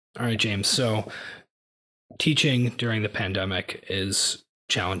All right, James. So teaching during the pandemic is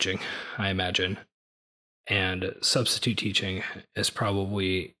challenging, I imagine. And substitute teaching is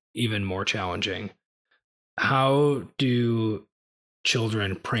probably even more challenging. How do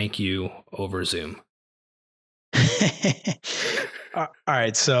children prank you over Zoom? All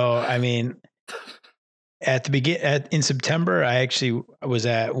right. So, I mean, in September, I actually was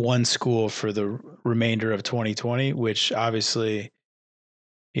at one school for the remainder of 2020, which obviously,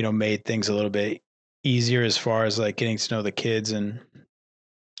 made things a little bit easier as far as like getting to know the kids and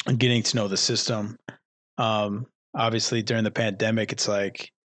getting to know the system. Obviously, during the pandemic, it's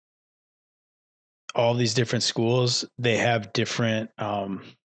like all these different schools, they have different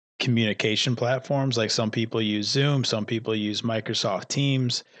communication platforms. Like some people use Zoom, some people use Microsoft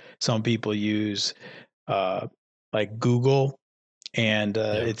Teams, some people use uh, like Google, and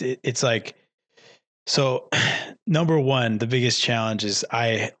Yeah. it's like so. Number one, the biggest challenge is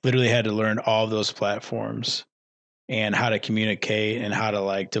I literally had to learn all of those platforms and how to communicate and how to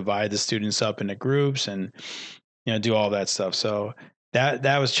like divide the students up into groups and do all that stuff. So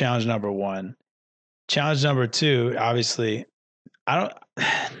that was challenge number one. Challenge number two, obviously, I don't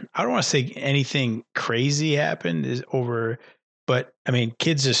I don't want to say anything crazy happened is over, but I mean,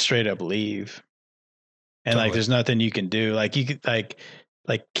 kids just straight up leave, and like, Totally. there's nothing you can do. Like, you could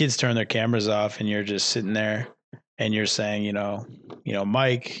like kids turn their cameras off, and you're just sitting there, and you're saying,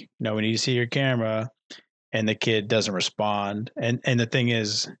 Mike, we need to see your camera, and the kid doesn't respond. And the thing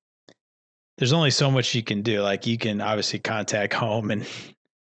is, there's only so much you can do. Like, you can obviously contact home, and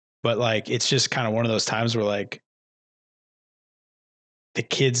but like, it's just kind of one of those times where like the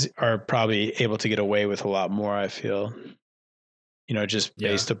kids are probably able to get away with a lot more, I feel, just Yeah.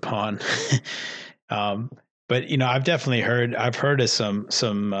 based upon um but I've heard of some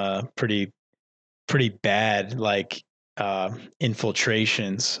pretty bad like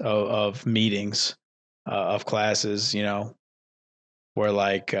infiltrations of meetings of classes, where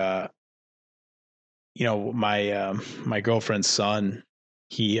like my girlfriend's son,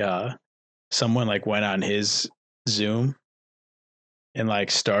 he someone like went on his Zoom and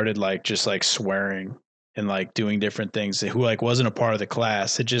like started like just like swearing and like doing different things who like wasn't a part of the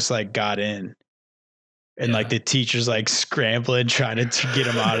class. It just like got in. And like Yeah. the teachers like scrambling, trying to get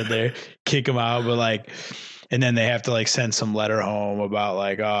him out of there, kick him out. But like, and then they have to like send some letter home about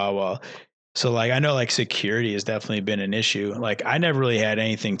like, oh, well. So like, I know like security has definitely been an issue. Like, I never really had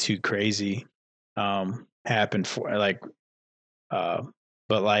anything too crazy happen for like, uh,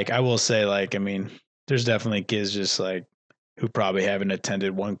 but like, I will say, like, I mean, there's definitely kids just like who probably haven't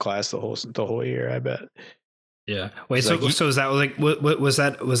attended one class the whole year. I bet. Yeah. Wait, It's like, so is that like what was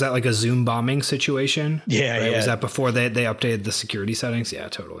that like a Zoom bombing situation? yeah, Right? Was yeah, that before they updated the security settings? Yeah,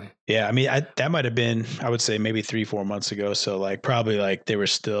 totally. yeah. I mean, that might have been, I would say, maybe 3 4 months ago. So like, probably like they were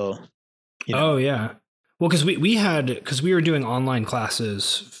still, you know, Oh yeah. Well, because we were doing online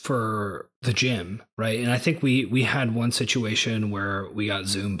classes for the gym, right? And I think we had one situation where we got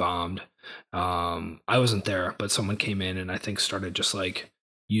Zoom bombed. I wasn't there, but someone came in and I think started just like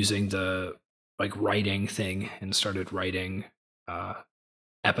using the like writing thing and started writing uh,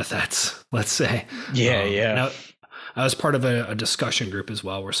 epithets, let's say. yeah, yeah, And I was part of a discussion group as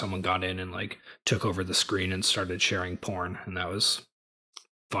well, where someone got in and like took over the screen and started sharing porn, and that was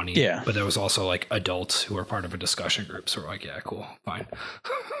funny. yeah, But there was also like adults who were part of a discussion group, so we're like, yeah, cool, fine,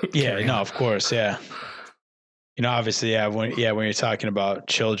 yeah. carry No, on. of course, yeah. Obviously, when you're talking about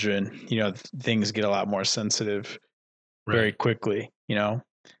children, things get a lot more sensitive very Right. quickly.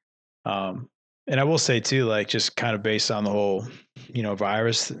 Um, and I will say too, like just kind of based on the whole,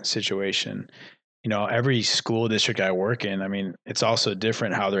 virus situation, every school district I work in, I mean, it's also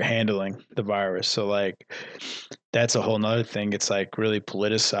different how they're handling the virus. So like that's a whole nother thing. It's like really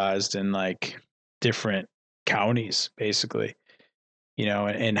politicized in like different counties, basically,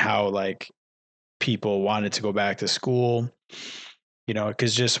 and how like people wanted to go back to school,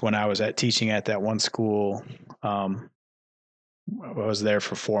 because just when I was at teaching at that one school, um, I was there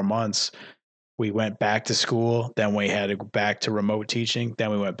for 4 months. We went back to school, then we had to go back to remote teaching, then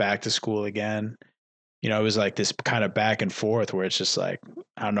we went back to school again. It was like this kind of back and forth where it's just like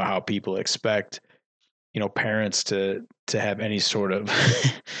I don't know how people expect, parents to have any sort of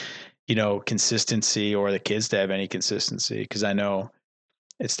consistency or the kids to have any consistency, because I know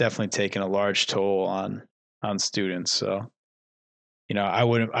it's definitely taken a large toll on students. So, I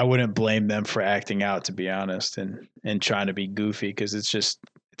wouldn't blame them for acting out, to be honest, and trying to be goofy, because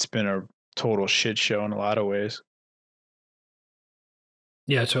it's been a total shit show in a lot of ways.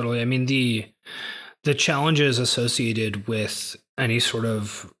 Yeah, totally. I mean, the challenges associated with any sort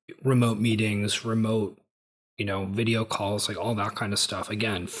of remote meetings, remote video calls, like all that kind of stuff,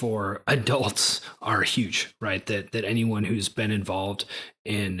 again, for adults are huge, right? That anyone who's been involved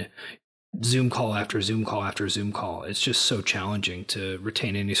in Zoom call after Zoom call after Zoom call, it's just so challenging to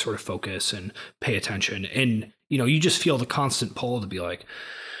retain any sort of focus and pay attention. And, you just feel the constant pull to be like,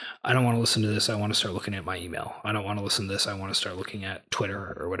 I don't want to listen to this. I want to start looking at my email. I don't want to listen to this. I want to start looking at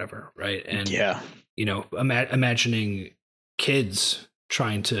Twitter or whatever. Right. And, Yeah. Imagining kids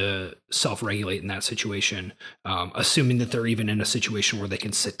trying to self-regulate in that situation, assuming that they're even in a situation where they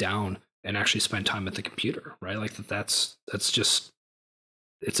can sit down and actually spend time at the computer, right? Like that's just,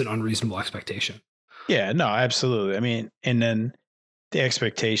 it's an unreasonable expectation. Yeah, no, absolutely. I mean, and then the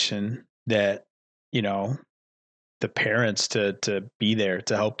expectation that, you know, the parents to be there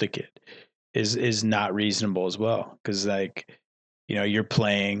to help the kid is not reasonable as well. Cause like, you're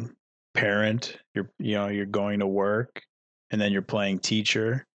playing parent, you're going to work, and then you're playing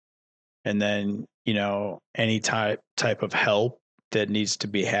teacher, and then, any type of help that needs to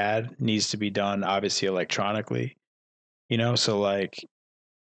be had needs to be done obviously electronically, so like,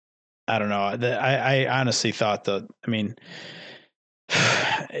 I don't know. I honestly thought I mean,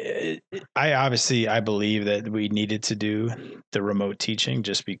 I believe that we needed to do the remote teaching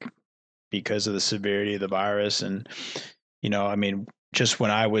just because of the severity of the virus. And, I mean, just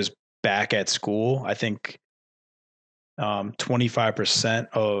when I was back at school, I think 25%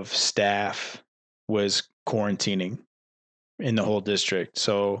 of staff was quarantining in the whole district.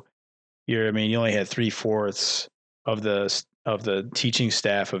 So you only had 3/4 of the teaching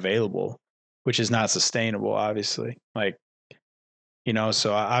staff available, which is not sustainable, obviously. Like,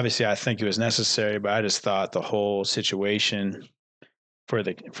 so obviously I think it was necessary, but I just thought the whole situation for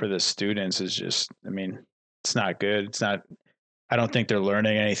the students is just, it's not good. It's not, I don't think they're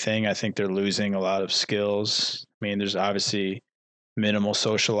learning anything. I think they're losing a lot of skills. There's obviously minimal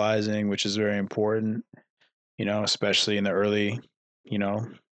socializing, which is very important, especially in the early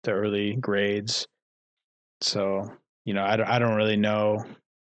grades. So, I don't really know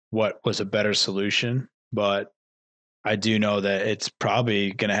what was a better solution, but I do know that it's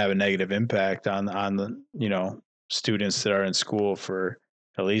probably going to have a negative impact on the, students that are in school for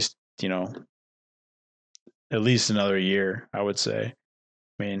at least, at least another year, I would say.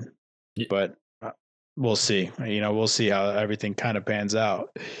 But we'll see. We'll see how everything kind of pans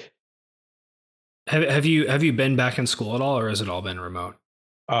out. Have you been back in school at all, or has it all been remote?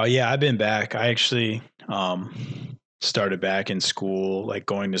 Yeah, I've been back. I actually started back in school, like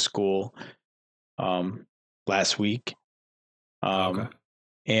going to school last week. Okay.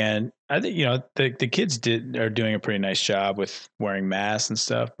 And I think the kids are doing a pretty nice job with wearing masks and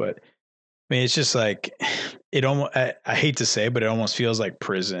stuff, but it's just like it almost. I hate to say, but it almost feels like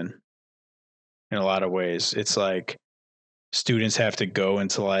prison in a lot of ways. It's like students have to go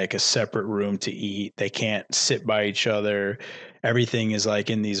into like a separate room to eat. They can't sit by each other. Everything is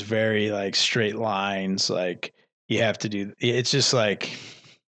like in these very like straight lines. Like you have to do. It's just like,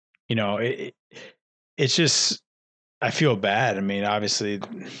 it's just. I feel bad. Obviously,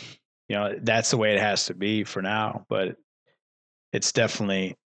 that's the way it has to be for now. But it's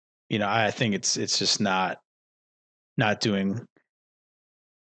definitely, I think it's just not doing.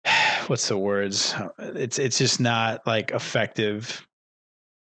 What's the words? It's just not like effective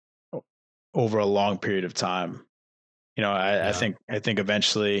over a long period of time. I think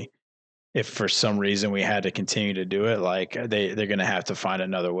eventually, if for some reason we had to continue to do it, like they're going to have to find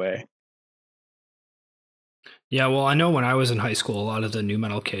another way. Yeah, well, I know when I was in high school, a lot of the new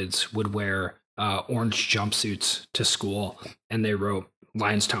metal kids would wear orange jumpsuits to school, and they wrote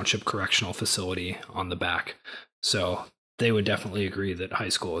Lyons Township Correctional Facility on the back. So they would definitely agree that high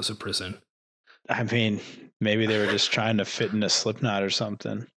school is a prison. Maybe they were just trying to fit in a Slipknot or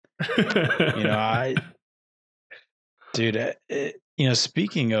something.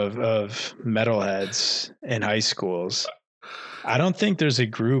 Speaking of metalheads in high schools, I don't think there's a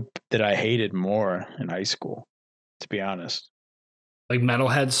group that I hated more in high school, to be honest. Like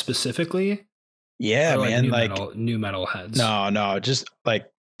metalheads specifically? Yeah, or man. New metal heads. No, just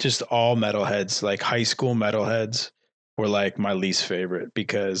all metalheads. Like high school metalheads were like my least favorite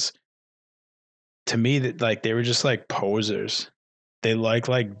because to me that like they were just like posers. They like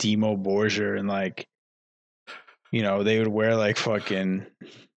Demo Borgia and like they would wear like fucking.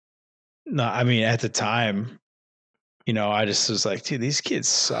 No, at the time, I just was like, dude, these kids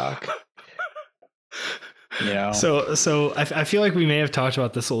suck. So I feel like we may have talked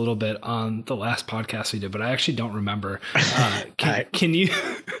about this a little bit on the last podcast we did, but I actually don't remember. Can you?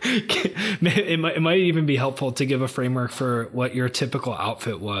 It might even be helpful to give a framework for what your typical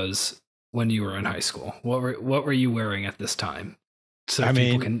outfit was when you were in high school. What were you wearing at this time? so I people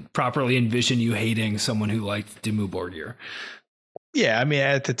mean, can properly envision you hating someone who liked Dimmu Borgir. yeah, I mean,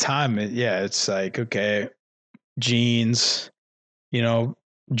 at the time, it's like, okay, jeans, you know,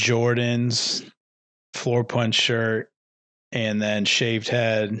 Jordans, floor punch shirt, and then shaved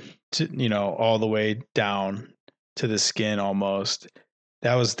head, to, all the way down to the skin almost.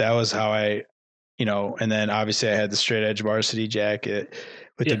 That was how I, and then obviously I had the straight edge varsity jacket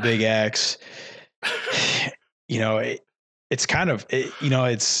with the Yeah. big X. You know, it's kind of,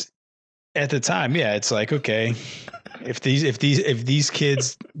 it's at the time, yeah, it's like, okay, if these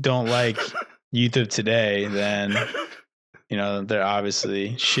kids don't like youth of today, then they're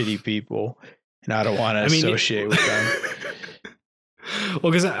obviously shitty people, and I don't want to I mean, associate with them.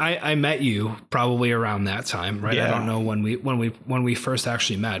 well, because I met you probably around that time, right? I don't Yeah, know when we first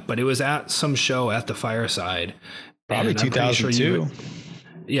actually met, but it was at some show at the Fireside, probably and I'm pretty sure you were,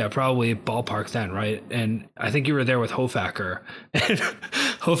 2002. yeah, probably ballpark then, right? And I think you were there with Hofacker, and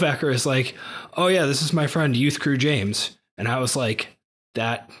Hofacker is like, "Oh yeah, this is my friend Youth Crew James," and I was like,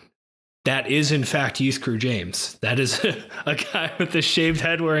 That is in fact Youth Crew James. That is a guy with a shaved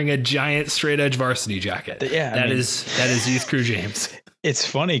head wearing a giant straight edge varsity jacket. Yeah, That is Youth Crew James. it's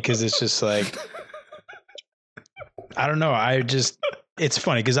funny because it's just like, I don't know. It's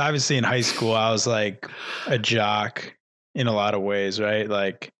funny because obviously in high school I was like a jock in a lot of ways, right?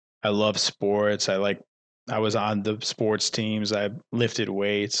 Like I love sports. I was on the sports teams. I lifted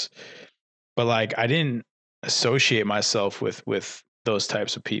weights, but like I didn't associate myself with those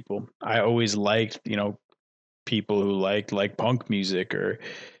types of people. I always liked, people who liked like punk music or,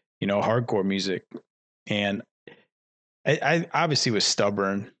 hardcore music. And I obviously was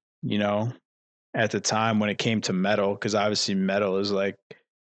stubborn, you know, at the time when it came to metal, because obviously metal is like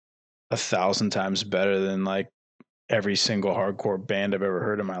 1,000 times better than like every single hardcore band I've ever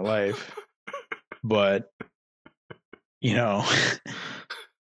heard in my life. But, you know,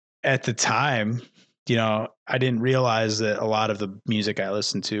 at the time, I didn't realize that a lot of the music I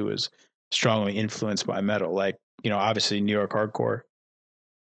listened to was strongly influenced by metal. Like, obviously New York hardcore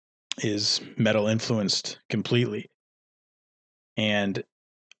is metal influenced completely. And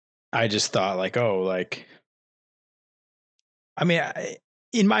I just thought like, oh, like, I mean,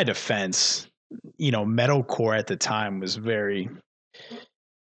 in my defense, metalcore at the time was very,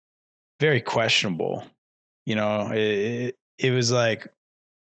 very questionable. It was like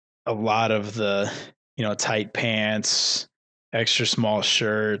a lot of the, tight pants, extra small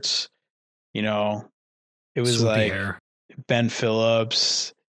shirts, you know, it was Swoopy like hair. Ben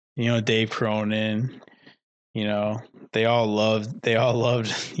Phillips, Dave Cronin, you know, they all loved,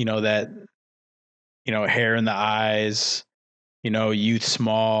 that, hair in the eyes, youth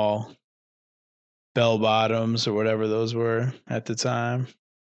small, bell bottoms or whatever those were at the time.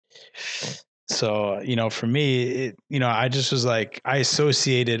 So, for me, I just was like, I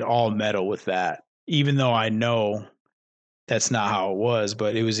associated all metal with that, even though I know that's not how it was,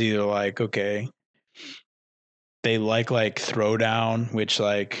 but it was either like, okay, they like Throwdown, which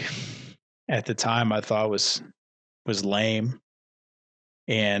like at the time I thought was lame,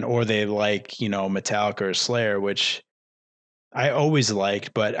 and or they like, Metallica or Slayer, which I always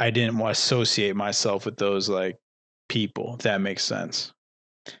liked, but I didn't want to associate myself with those like people, if that makes sense.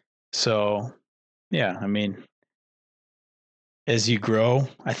 So, yeah, I mean, as you grow,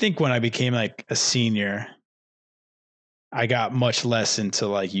 I think when I became like a senior, I got much less into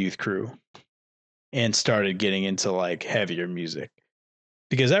like youth crew and started getting into like heavier music.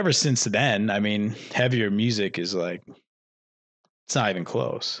 Because ever since then, I mean, heavier music is like, it's not even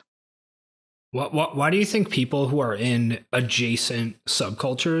close. Why do you think people who are in adjacent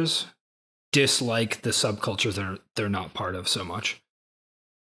subcultures dislike the subculture they're not part of so much?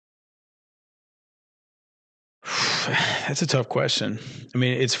 That's a tough question. I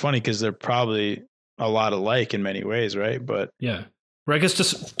mean, it's funny because they're probably a lot alike in many ways, right? But Yeah. Right,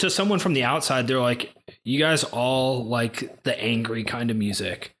 because to someone from the outside, they're like, you guys all like the angry kind of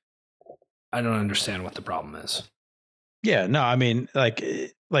music. I don't understand what the problem is. yeah, no, I mean,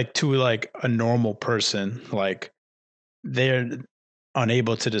 like to like a normal person, like they're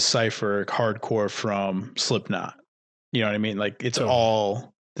unable to decipher hardcore from Slipknot. You know what I mean? Like it's Totally.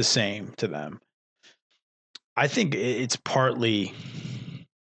 all the same to them. I think it's partly,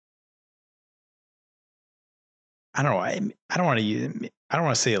 I don't know. I don't want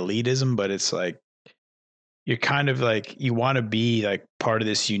to say elitism, but it's like you're kind of like you want to be like part of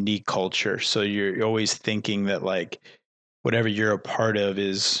this unique culture. So you're always thinking that like whatever you're a part of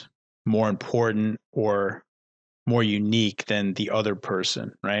is more important or more unique than the other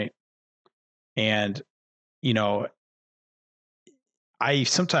person, right? And you know, I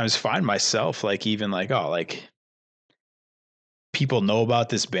sometimes find myself like even like, oh, like people know about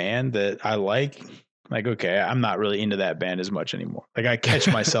this band that I like, okay, I'm not really into that band as much anymore. Like I catch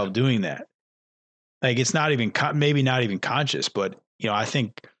myself doing that. Like it's not even maybe not even conscious, but I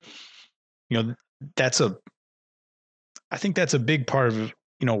think that's I think that's a big part of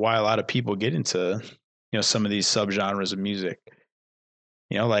why a lot of people get into some of these subgenres of music.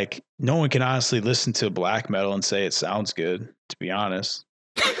 Like no one can honestly listen to black metal and say it sounds good, to be honest.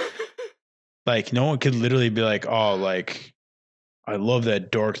 Like no one could literally be like, oh, like I love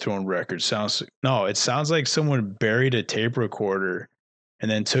that Dark Throne record. It sounds like someone buried a tape recorder and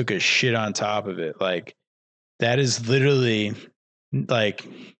then took a shit on top of it. Like that is literally like,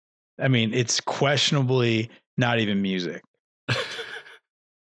 I mean, it's questionably not even music.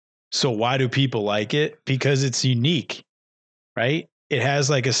 So why do people like it? Because it's unique, right? It has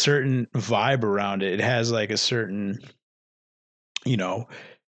like a certain vibe around it. It has like a certain,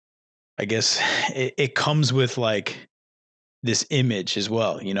 I guess it comes with like this image as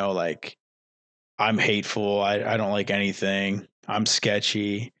well, like I'm hateful. I don't like anything. I'm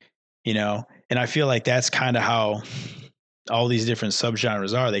sketchy, and I feel like that's kind of how all these different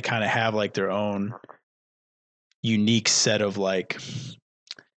subgenres are. They kind of have like their own unique set of like,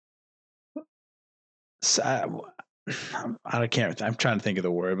 I can't, I'm trying to think of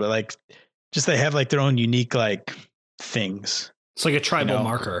the word, but like just they have like their own unique like things. It's like a tribal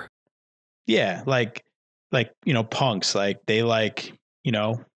marker. Yeah. Like, punks, like they like,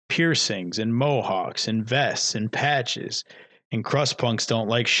 piercings and mohawks and vests and patches, and crust punks don't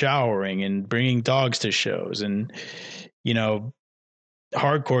like showering and bringing dogs to shows. And,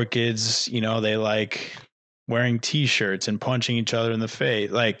 hardcore kids, they like wearing t-shirts and punching each other in the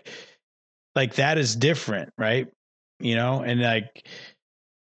face. Like that is different. Right. And like,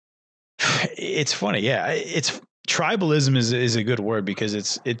 it's funny. Yeah. It's tribalism is a good word because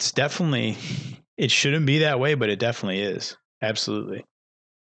it's definitely, it shouldn't be that way, but it definitely is. Absolutely.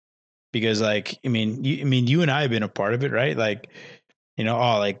 Because like, I mean, you and I have been a part of it, right? Like,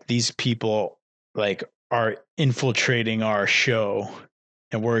 like these people like are infiltrating our show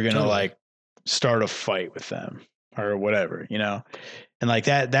and we're going to like start a fight with them or whatever, and like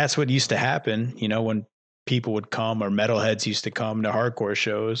that's what used to happen, when people would come or metalheads used to come to hardcore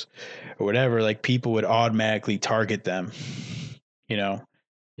shows or whatever, like people would automatically target them,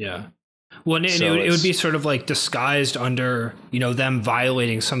 Yeah. Well, and it would be sort of like disguised under, them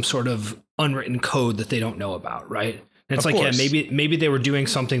violating some sort of unwritten code that they don't know about. Right. And it's like, course. Yeah, maybe they were doing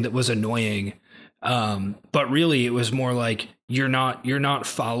something that was annoying. But really it was more like, you're not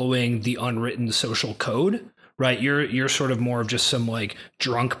following the unwritten social code, right? You're sort of more of just some like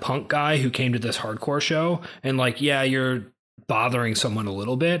drunk punk guy who came to this hardcore show and like, yeah, you're bothering someone a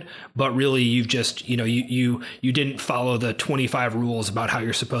little bit, but really you've just, you didn't follow the 25 rules about how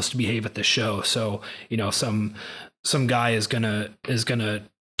you're supposed to behave at the show. So, some guy is gonna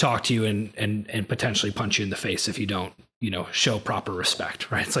talk to you and potentially punch you in the face if you don't, show proper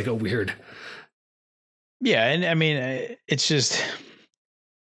respect, right? It's like a weird. Yeah. And I mean, it's just,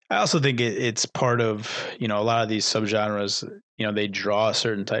 I also think it's part of, a lot of these subgenres, they draw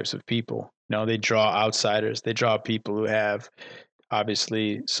certain types of people. They draw outsiders. They draw people who have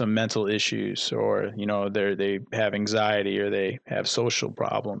obviously some mental issues, or they have anxiety, or they have social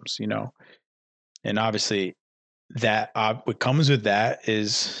problems. And obviously that what comes with that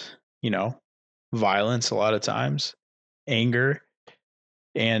is violence a lot of times, anger,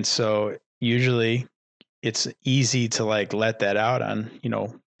 and so usually it's easy to like let that out on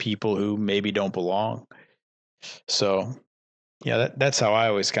people who maybe don't belong. So yeah, that's how I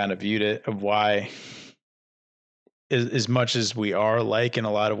always kind of viewed it, of why as much as we are like in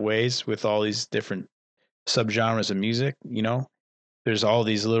a lot of ways with all these different subgenres of music, there's all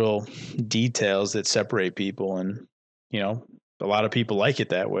these little details that separate people, and a lot of people like it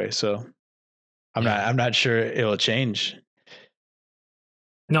that way. So I'm not sure it'll change.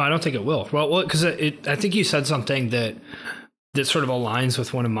 No, I don't think it will. Well, because I think you said something that sort of aligns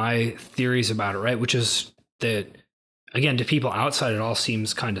with one of my theories about it, right? Which is that, again, to people outside, it all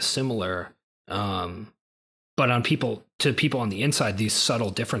seems kind of similar. But to people on the inside, these subtle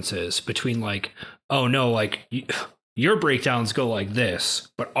differences between like, oh no, like your breakdowns go like this,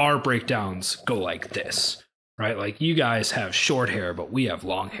 but our breakdowns go like this, right? Like you guys have short hair, but we have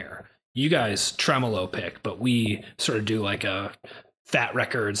long hair. You guys tremolo pick, but we sort of do like a Fat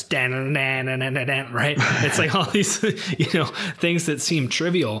Records, right? It's like all these, things that seem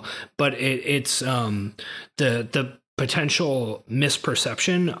trivial, but it's the potential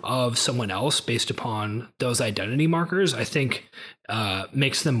misperception of someone else based upon those identity markers, I think,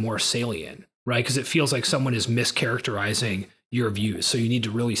 makes them more salient, right? Because it feels like someone is mischaracterizing your views. So you need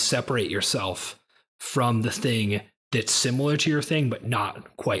to really separate yourself from the thing that's similar to your thing, but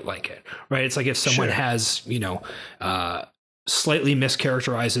not quite like it, right? It's like if someone Sure. has, slightly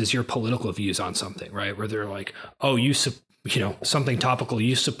mischaracterizes your political views on something, right? Where they're like, oh, something topical,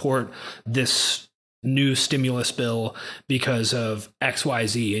 you support this new stimulus bill because of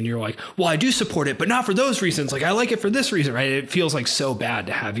XYZ. And you're like, well, I do support it, but not for those reasons. Like, I like it for this reason, right? It feels like so bad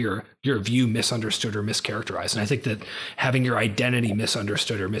to have your view misunderstood or mischaracterized. And I think that having your identity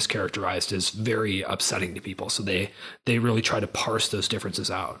misunderstood or mischaracterized is very upsetting to people. So they really try to parse those differences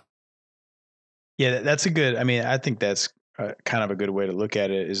out. Yeah, that's I think that's kind of a good way to look at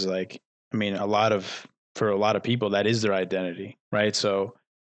it is like, I mean, for a lot of people, that is their identity, right? So,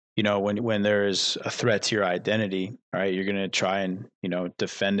 when there's a threat to your identity, right, you're going to try and,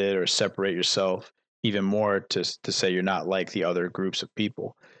 defend it or separate yourself even more to say you're not like the other groups of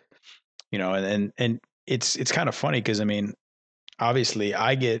people, and it's kind of funny because, I mean, obviously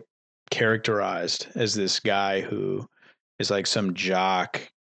I get characterized as this guy who is like some jock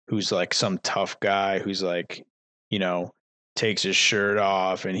who's like some tough guy who's like, you know, takes his shirt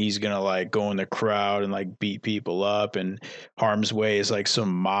off and he's gonna like go in the crowd and like beat people up, and Harm's Way is like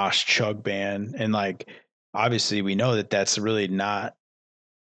some mosh chug band, and like obviously we know that that's really not,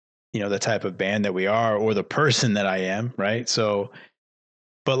 the type of band that we are or the person that I am, right? So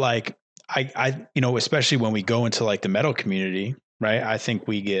but like especially when we go into like the metal community, right? I think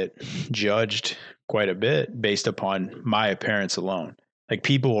we get judged quite a bit based upon my appearance alone. Like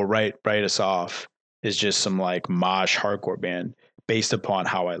people will write us off as just some like mosh hardcore band based upon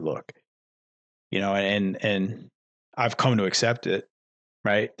how I look, and I've come to accept it,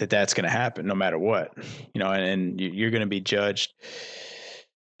 right? That's going to happen no matter what, and you're going to be judged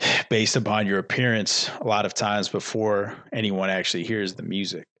based upon your appearance a lot of times before anyone actually hears the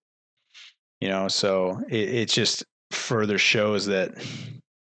music. So it just further shows that,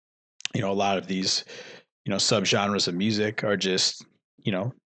 a lot of these, subgenres of music are just,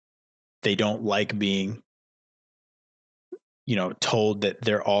 they don't like being, told that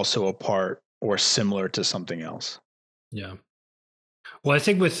they're also a part or similar to something else. Yeah. Well, I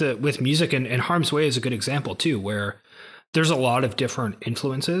think with music and Harm's Way is a good example too, where there's a lot of different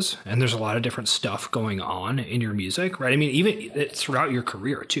influences and there's a lot of different stuff going on in your music, right? I mean, even throughout your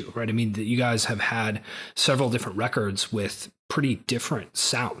career too, right? I mean, you guys have had several different records with pretty different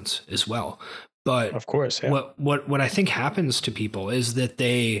sounds as well. But of course, yeah. what I think happens to people is that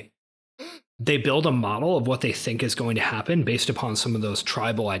they build a model of what they think is going to happen based upon some of those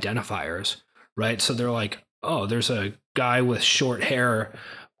tribal identifiers, right? So they're like, oh, there's a guy with short hair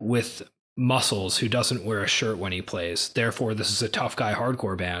with muscles who doesn't wear a shirt when he plays. Therefore, this is a tough guy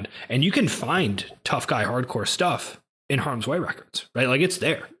hardcore band. And you can find tough guy hardcore stuff in Harm's Way records, right? Like it's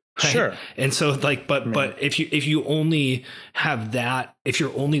there. Right? Sure. And so like, but if you only have that, if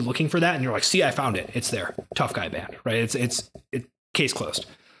you're only looking for that and you're like, see, I found it, it's there. Tough guy band, right? It's case closed.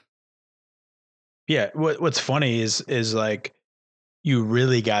 Yeah. What's funny is like, you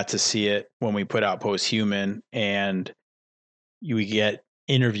really got to see it when we put out Posthuman, and you get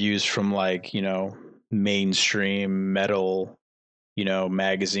interviews from like, mainstream metal,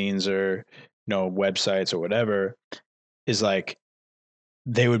 magazines or, websites or whatever, is like,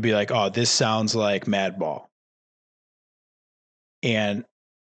 they would be like, oh, this sounds like Madball. And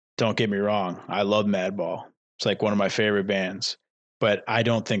don't get me wrong, I love Madball. It's like one of my favorite bands, but I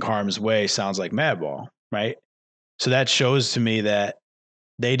don't think Harm's Way sounds like Madball, right? So that shows to me that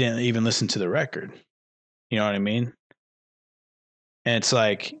they didn't even listen to the record. You know what I mean? And it's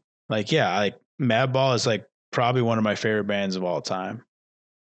like yeah, like Madball is like probably one of my favorite bands of all time.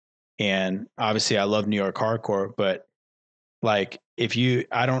 And obviously I love New York hardcore, but like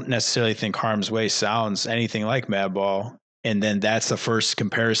I don't necessarily think Harm's Way sounds anything like Madball, and then that's the first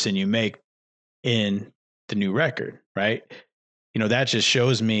comparison you make in the new record, right? That just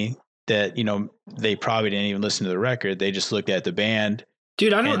shows me that, they probably didn't even listen to the record. They just looked at the band.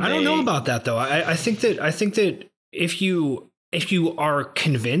 Dude, I don't know about that though. I think that if you are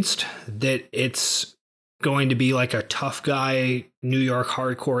convinced that it's going to be like a tough guy New York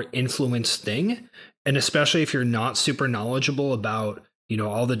hardcore influence thing, and especially if you're not super knowledgeable about,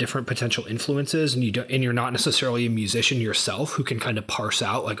 all the different potential influences, and you're not necessarily a musician yourself who can kind of parse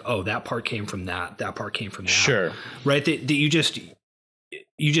out like, oh, that part came from that part came from that. Sure. Right? That you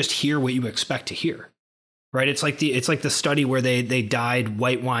just hear what you expect to hear. Right? It's like the study where they dyed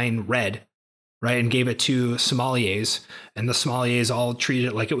white wine red, right, and gave it to sommeliers, and the sommeliers all treated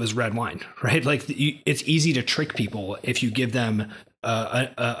it like it was red wine, right? Like it's easy to trick people if you give them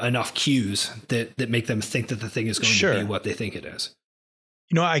enough cues that make them think that the thing is going to be what they think it is.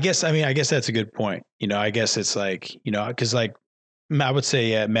 I guess that's a good point. I guess it's like, because like I would say,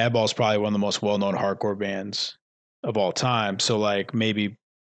 yeah, Madball is probably one of the most well-known hardcore bands, of all time. So like maybe,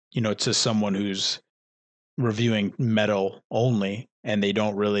 to someone who's reviewing metal only and they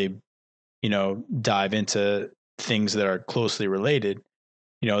don't really, dive into things that are closely related,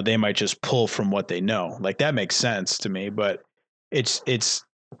 they might just pull from what they know. Like that makes sense to me, but it's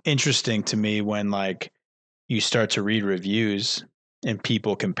interesting to me when like you start to read reviews and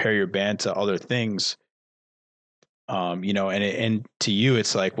people compare your band to other things. And to you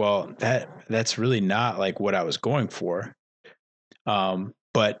it's like, well, that's really not like what I was going for.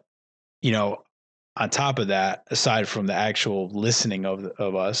 But you know, on top of that, aside from the actual listening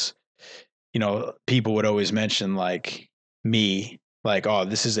of us, people would always mention like me, like, oh,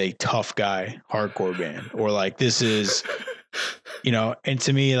 this is a tough guy hardcore band, or like this is, and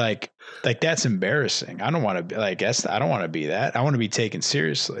to me, like that's embarrassing. I don't want to be like, I don't want to be that. I want to be taken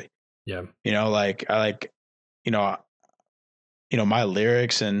seriously. Yeah. Like I like, you know, my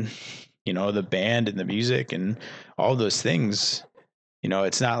lyrics and the band and the music and all those things.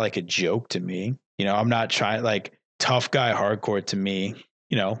 It's not like a joke to me. I'm not trying like tough guy hardcore to me.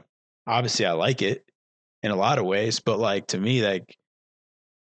 Obviously I like it in a lot of ways, but like to me, like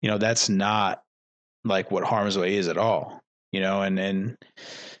that's not like what Harm's Way is at all. And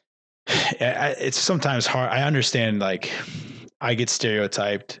it's sometimes hard. I understand like I get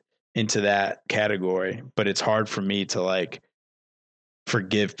stereotyped into that category, but it's hard for me to like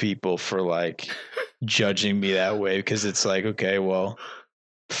forgive people for like judging me that way, because it's like, okay, well,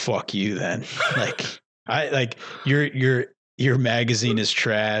 fuck you then. Like I like your magazine is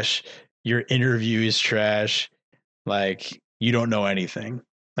trash, your interview is trash, like you don't know anything.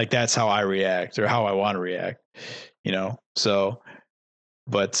 Like that's how I react, or how I want to react, So,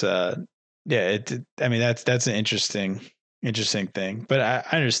 but yeah, I mean that's an interesting thing. But I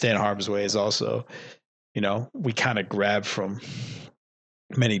understand Harm's Way is also, we kind of grab from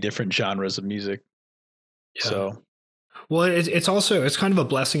many different genres of music. Yeah. So Well, it's also, it's kind of a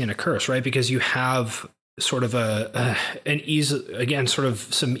blessing and a curse, right? Because you have sort of an easy, again, sort of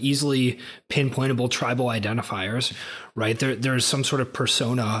some easily pinpointable tribal identifiers, right? There's some sort of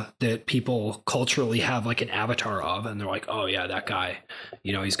persona that people culturally have like an avatar of, and they're like, oh yeah, that guy,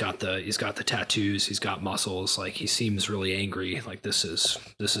 he's got the tattoos, he's got muscles, like he seems really angry, like this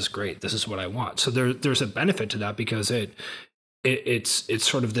is great, this is what I want. So there's a benefit to that, because it's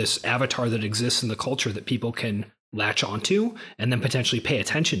sort of this avatar that exists in the culture that people can latch onto and then potentially pay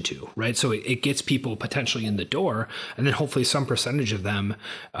attention to, right? So it gets people potentially in the door, and then hopefully some percentage of them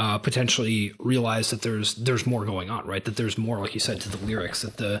potentially realize that there's more going on, right? That there's more, like you said, to the lyrics,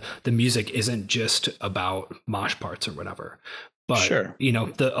 that the music isn't just about mosh parts or whatever. But sure.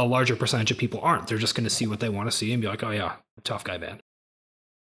 A larger percentage of people aren't. They're just going to see what they want to see and be like, oh yeah, tough guy band.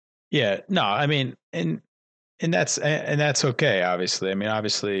 Yeah, no, I mean, and that's okay, obviously. I mean,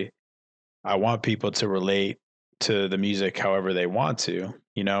 obviously I want people to relate to the music however they want to,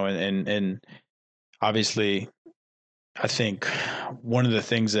 and obviously I think one of the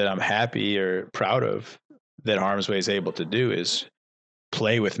things that I'm happy or proud of that Harm's Way is able to do is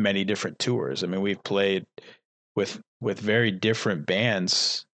play with many different tours. I mean, we've played with very different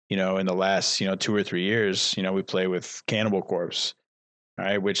bands, in the last, 2 or 3 years. We play with Cannibal Corpse,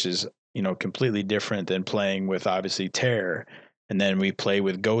 right, which is, completely different than playing with obviously Terror. And then we play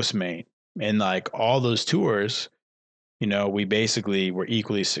with Ghostmate. And like all those tours, we basically were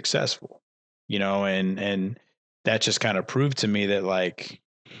equally successful, and that just kind of proved to me that like,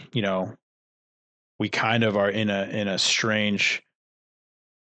 you know, we kind of are in a strange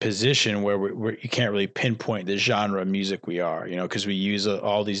position where you can't really pinpoint the genre of music we are, because we use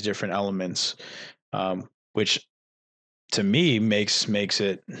all these different elements, which to me makes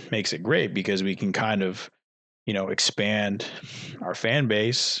it great, because we can kind of, expand our fan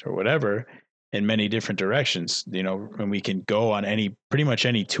base or whatever in many different directions, and we can go on pretty much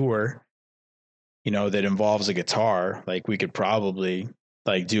any tour, that involves a guitar, like we could probably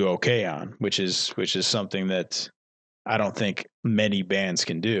like do okay on, which is something that I don't think many bands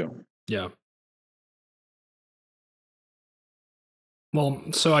can do. Yeah. Well,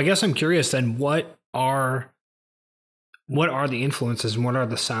 so I guess I'm curious then, what are the influences and what are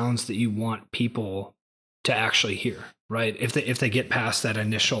the sounds that you want people to actually hear, right? If they get past that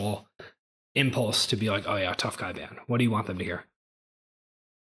initial impulse to be like, oh yeah, tough guy band, what do you want them to hear?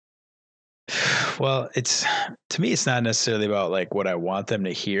 Well, to me, it's not necessarily about like what I want them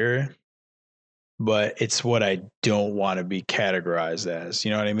to hear, but it's what I don't want to be categorized as. You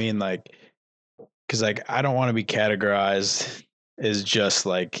know what I mean? Like, because like I don't want to be categorized as just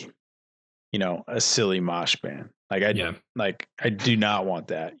like, a silly mosh band. Yeah. Like I do not want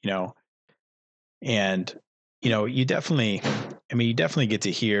that. And you definitely, I mean, you definitely get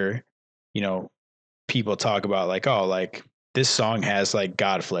to hear, you know, people talk about like, oh, like this song has like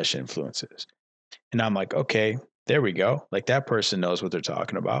Godflesh influences. And I'm like, okay, there we go. Like that person knows what they're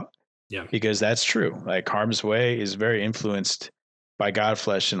talking about Yeah. because that's true. Like Harm's Way is very influenced by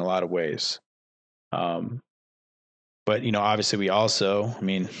Godflesh in a lot of ways. But obviously we also, I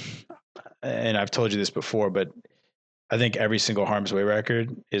mean, and I've told you this before, but I think every single Harm's Way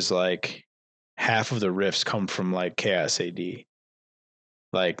record is like half of the riffs come from like Chaos AD.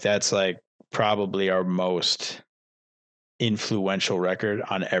 Like that's like probably our most influential record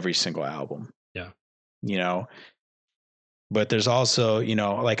on every single album. Yeah. You know, but there's also,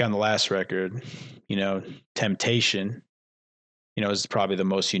 like on the last record, Temptation, is probably the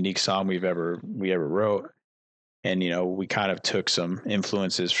most unique song we ever wrote. And we kind of took some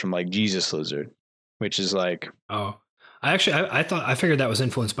influences from like Jesus Lizard, which is like, Oh, I figured that was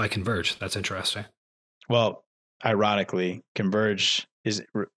influenced by Converge. That's interesting. well, ironically, Converge is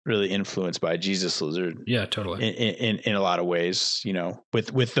really influenced by Jesus Lizard. Yeah, totally. In a lot of ways,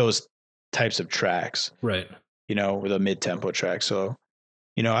 with those types of tracks, right? With a mid tempo track. So,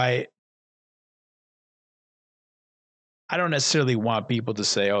 I don't necessarily want people to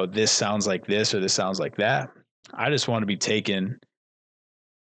say, "Oh, this sounds like this" or "this sounds like that." I just want to be taken.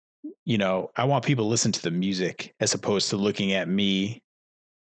 I want people to listen to the music as opposed to looking at me,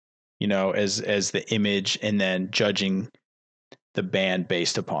 as the image and then judging the band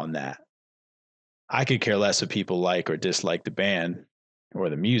based upon that. I could care less if people like or dislike the band or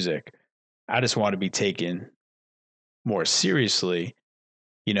the music. I just want to be taken more seriously,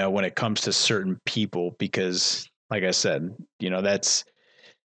 when it comes to certain people, because like I said, that's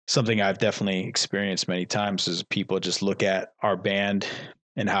something I've definitely experienced many times is people just look at our band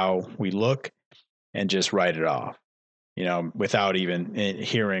and how we look and just write it off, without even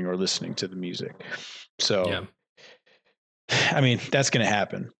hearing or listening to the music. So, yeah. I mean, that's going to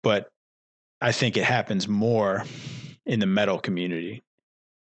happen, but I think it happens more in the metal community,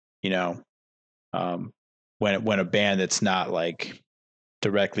 when a band that's not like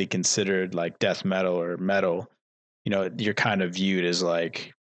directly considered like death metal or metal, you're kind of viewed as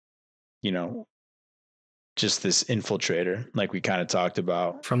like, just this infiltrator, like we kind of talked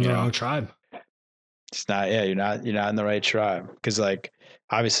about From the wrong tribe. It's not, yeah, you're not in the right tribe. Cause like,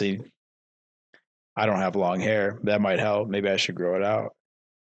 obviously I don't have long hair. That might help. Maybe I should grow it out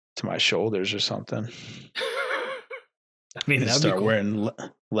to my shoulders or something. I mean, And that'd be start cool. wearing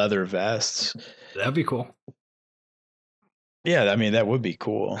leather vests. That'd be cool. Yeah. I mean, that would be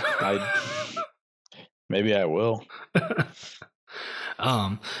cool. Maybe I will.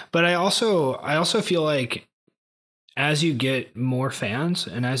 But I also feel like as you get more fans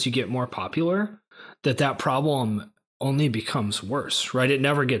and as you get more popular, that problem only becomes worse, right? It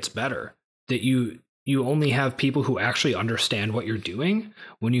never gets better. That you only have people who actually understand what you're doing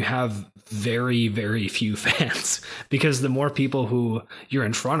when you have very, very few fans, because the more people who you're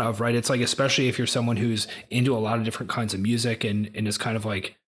in front of, right? It's like, especially if you're someone who's into a lot of different kinds of music and is kind of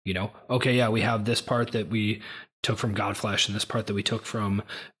like, okay, yeah, we have this part that we took from Godflesh and this part that we took from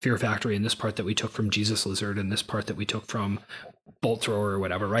Fear Factory and this part that we took from Jesus Lizard and this part that we took from Bolt Thrower or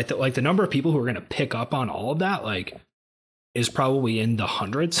whatever, right? That like the number of people who are going to pick up on all of that, like, is probably in the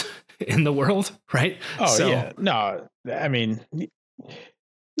hundreds in the world, right? Oh, so, yeah. No, I mean,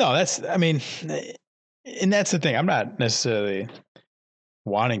 I mean, and that's the thing. I'm not necessarily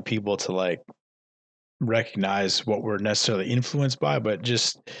wanting people to like recognize what we're necessarily influenced by, but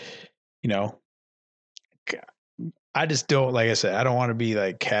just, I just don't, like I said, I don't want to be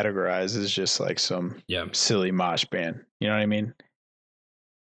like categorized as just like some silly mosh band. You know what I mean?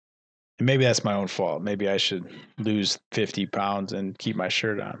 And maybe that's my own fault. Maybe I should lose 50 pounds and keep my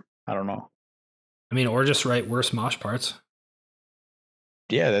shirt on. I don't know. I mean, or just write worse mosh parts.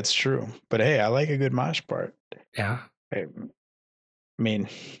 Yeah, that's true. But hey, I like a good mosh part. Yeah. I mean,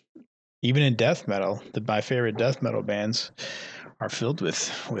 even in death metal, my favorite death metal bands are filled with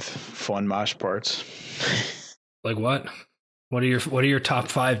fun mosh parts. Like what? What are your top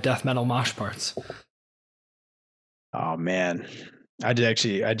 5 death metal mosh parts? Oh man, I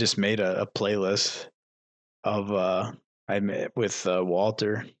just made a playlist of I met with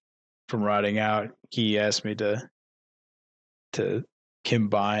Walter from Rotting Out. He asked me to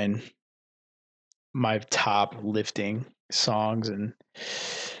combine my top lifting songs, and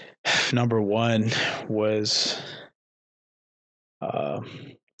number 1 was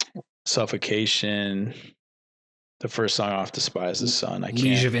Suffocation, the first song off Despise the Sun. I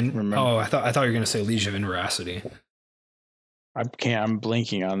can't remember. Oh, I thought you were going to say Liege of Inveracity. I'm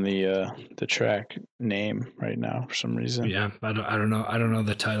blinking on the track name right now for some reason. Yeah, I don't know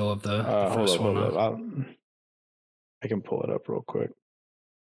the title of the first one. Hold up. I can pull it up real quick.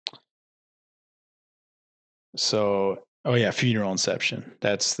 So, oh yeah, Funeral Inception.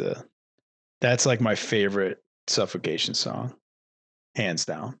 That's like my favorite suffocation song, hands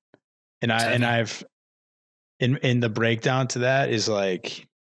down. And It's heavy. I've in the breakdown to that is like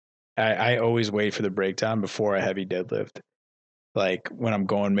I always wait for the breakdown before a heavy deadlift. Like when I'm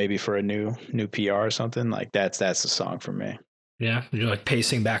going maybe for a new PR or something, like that's the song for me. Yeah, you're like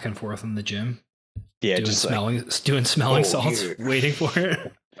pacing back and forth in the gym, Yeah, just like, doing smelling oh salts, yeah. waiting for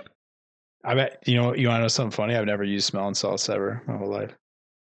it. I bet you want to know something funny? I've never used smelling salts ever my whole life.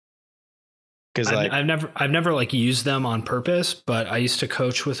 Because like, I've never like used them on purpose, but I used to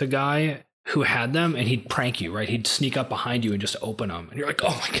coach with a guy who had them, and he'd prank you, right? He'd sneak up behind you and just open them, and you're like,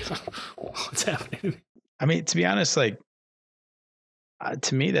 oh my god, what's happening? I mean, to be honest, like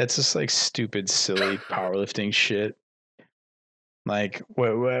to me, that's just like stupid, silly powerlifting shit. Like, what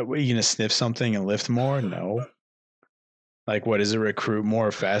are you gonna sniff something and lift more? No. Like, what is it? Recruit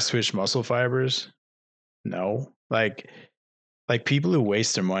more fast twitch muscle fibers? No. Like people who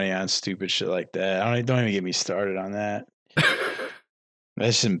waste their money on stupid shit like that. Don't even get me started on that.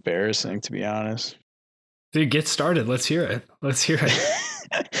 That's just embarrassing, to be honest. Dude, get started. Let's hear it. Let's hear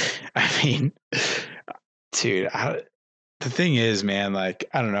it. I mean, dude, the thing is, man, like,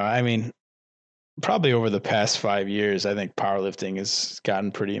 I don't know. I mean, probably over the past 5 years, I think powerlifting has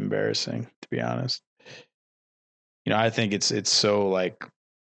gotten pretty embarrassing, to be honest. I think it's so like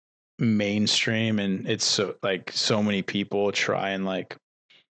mainstream, and it's so like so many people try and like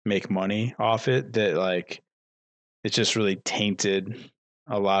make money off it that like it just really tainted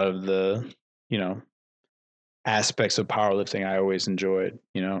a lot of the, you know, aspects of powerlifting I always enjoyed.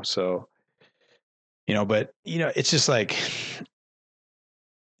 So, but it's just like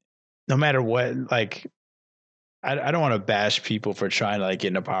no matter what, like I don't want to bash people for trying to like get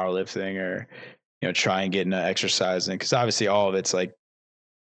into powerlifting or, try and get into exercising, because obviously all of it's like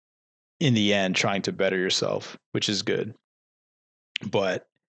in the end trying to better yourself, which is good. But,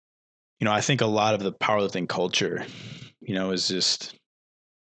 I think a lot of the powerlifting culture, is just,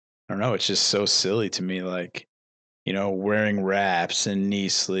 I don't know, it's just so silly to me. Like, wearing wraps and knee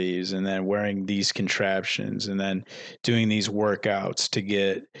sleeves and then wearing these contraptions and then doing these workouts to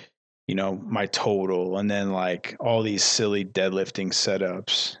get, my total, and then like all these silly deadlifting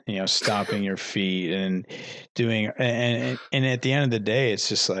setups, stomping your feet and doing, and at the end of the day, it's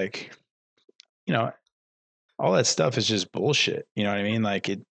just like, you know, all that stuff is just bullshit. You know what I mean? Like,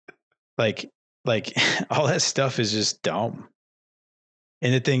 like all that stuff is just dumb.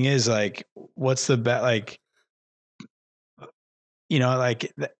 And the thing is, like, what's the bet? Like,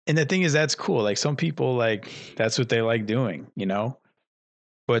 like, and the thing is, that's cool. Like, some people, like, that's what they like doing.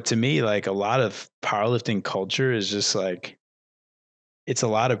 But to me, like, a lot of powerlifting culture is just like, it's a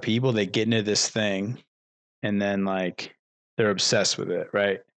lot of people that get into this thing and then, like, they're obsessed with it,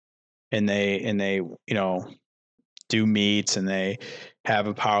 right? And they, do meets, and they have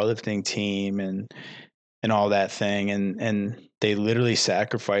a powerlifting team and all that thing. And they literally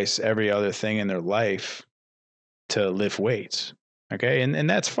sacrifice every other thing in their life to lift weights. Okay. And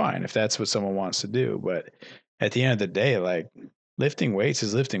that's fine if that's what someone wants to do. But at the end of the day, like, lifting weights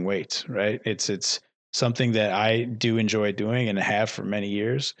is lifting weights, right? It's something that I do enjoy doing and have for many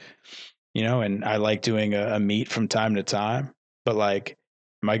years, and I like doing a meet from time to time. But like,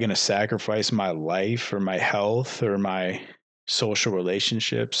 am I going to sacrifice my life or my health or my social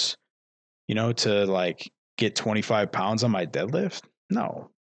relationships, to like get 25 pounds on my deadlift?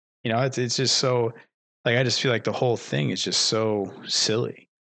 No. It's just so, like, I just feel like the whole thing is just so silly,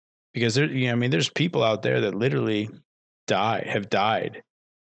 because I mean, there's people out there that literally have died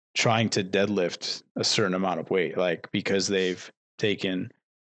trying to deadlift a certain amount of weight, like, because they've taken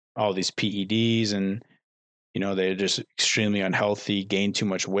all these PEDs and, they're just extremely unhealthy, gain too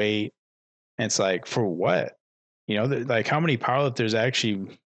much weight. And it's like, for what? Like, how many powerlifters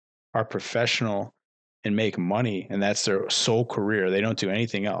actually are professional and make money, and that's their sole career? They don't do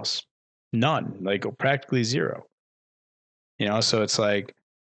anything else. None, like practically zero. So it's like,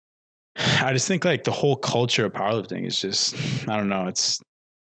 I just think like the whole culture of powerlifting is just, I don't know,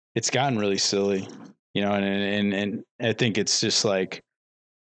 it's gotten really silly, and I think it's just like,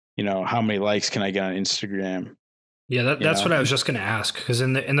 how many likes can I get on Instagram? Yeah, You that's know, what I was just going to ask, because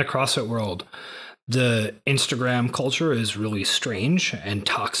in the CrossFit world, the Instagram culture is really strange and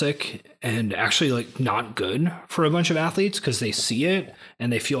toxic and actually like not good for a bunch of athletes, because they see it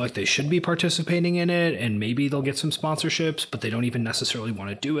and they feel like they should be participating in it, and maybe they'll get some sponsorships, but they don't even necessarily want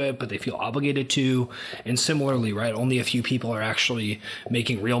to do it, but they feel obligated to. And similarly, right, only a few people are actually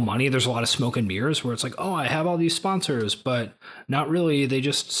making real money. There's a lot of smoke and mirrors where it's like, oh, I have all these sponsors, but not really. They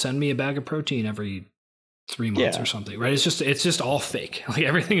just send me a bag of protein every 3 months or Yeah. something, right? It's just all fake. Like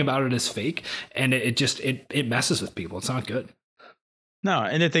everything about it is fake, and it messes with people. It's not good. No,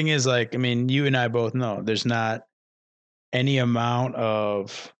 and the thing is, like, I mean, you and I both know there's not any amount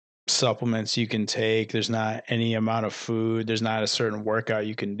of supplements you can take. There's not any amount of food. There's not a certain workout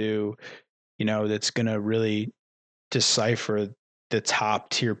you can do, that's going to really decipher the top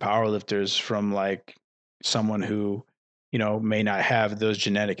tier powerlifters from like someone who, may not have those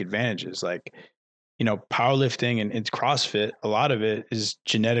genetic advantages. Like, powerlifting and CrossFit, a lot of it is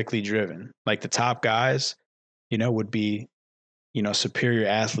genetically driven. Like the top guys, would be, superior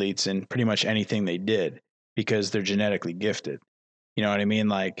athletes in pretty much anything they did because they're genetically gifted. You know what I mean?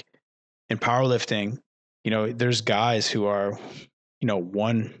 Like in powerlifting, there's guys who are,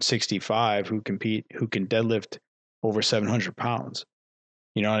 165 who can deadlift over 700 pounds.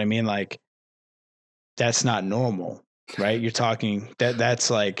 You know what I mean? Like that's not normal, right? You're talking that's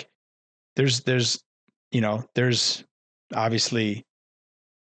like, there's obviously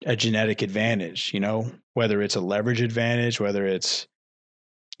a genetic advantage, whether it's a leverage advantage, whether it's,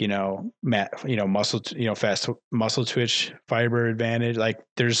 muscle, fast muscle twitch fiber advantage. Like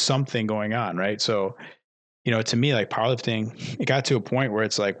there's something going on, right? So, to me, like powerlifting, it got to a point where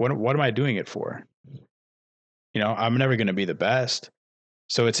it's like, what am I doing it for? I'm never going to be the best.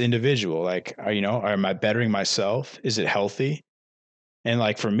 So it's individual. Like, am I bettering myself? Is it healthy? And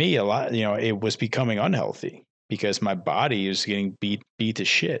like for me, a lot, it was becoming unhealthy because my body is getting beat to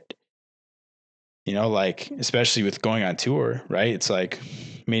shit. Like especially with going on tour, right? It's like,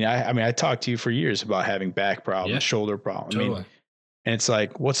 I talked to you for years about having back problems, Yeah, shoulder problems. totally. And it's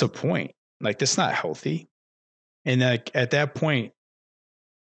like, what's the point? Like that's not healthy. And like at that point,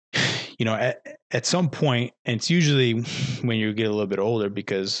 at some point, and it's usually when you get a little bit older,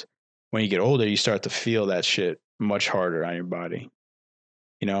 because when you get older, you start to feel that shit much harder on your body,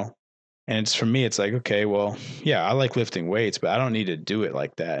 you know? And it's for me, it's like, okay, well, yeah, I like lifting weights, but I don't need to do it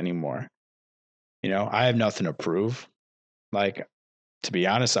like that anymore. I have nothing to prove. Like, to be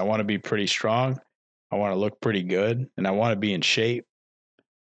honest, I want to be pretty strong. I want to look pretty good and I want to be in shape.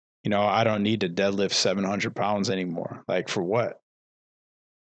 I don't need to deadlift 700 pounds anymore. Like, for what?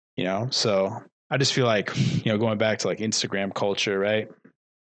 So I just feel like, going back to like Instagram culture, right?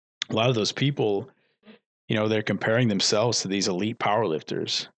 A lot of those people, they're comparing themselves to these elite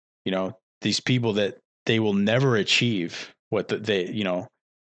powerlifters, these people that they will never achieve what they,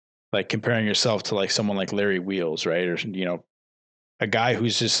 like comparing yourself to like someone like Larry Wheels, right? Or, a guy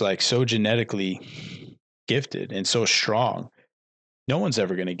who's just like so genetically gifted and so strong. No one's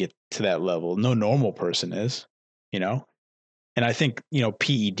ever going to get to that level. No normal person is, you know? And I think,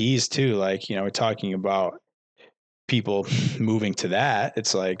 PEDs too, like, we're talking about people moving to that.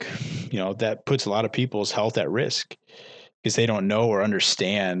 It's like, that puts a lot of people's health at risk because they don't know or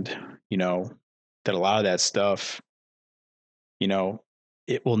understand, that a lot of that stuff,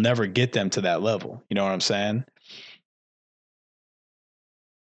 it will never get them to that level. You know what I'm saying?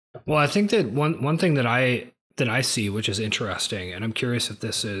 Well, I think that one thing that I see, which is interesting, and I'm curious if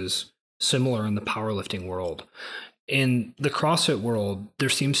this is similar in the powerlifting world. In the CrossFit world, there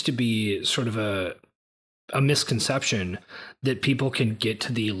seems to be sort of a misconception that people can get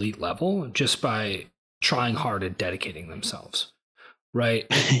to the elite level just by trying hard and dedicating themselves, right?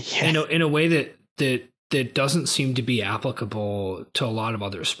 Yeah. In a way that doesn't seem to be applicable to a lot of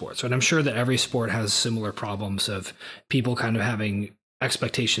other sports. And I'm sure that every sport has similar problems of people kind of having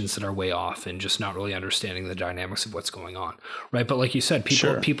expectations that are way off and just not really understanding the dynamics of what's going on, right? But like you said,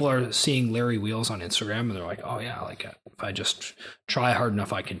 people are seeing Larry Wheels on Instagram and they're like, oh yeah, like if I just try hard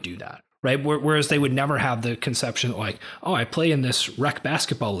enough, I can do that, right? Whereas they would never have the conception like, oh, I play in this rec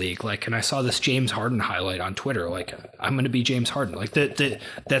basketball league, like, and I saw this James Harden highlight on Twitter, like I'm going to be James Harden. Like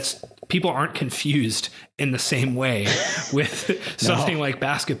that's people aren't confused in the same way with something like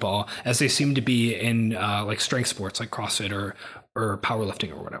basketball as they seem to be in like strength sports like CrossFit or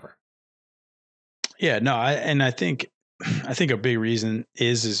powerlifting or whatever. Yeah, no, I think a big reason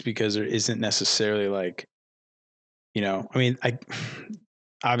is because there isn't necessarily like, I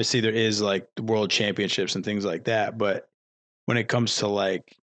obviously there is like the world championships and things like that, but when it comes to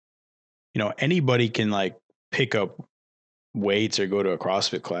like, anybody can like pick up weights or go to a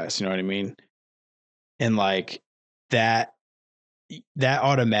CrossFit class, you know what I mean? And like that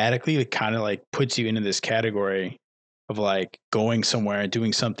automatically kind of like puts you into this category of like going somewhere and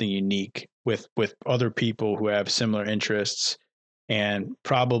doing something unique with other people who have similar interests, and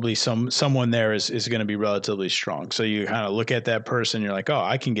probably someone there is going to be relatively strong. So you kind of look at that person, you're like, oh,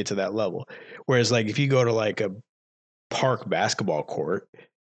 I can get to that level. Whereas like if you go to like a park basketball court,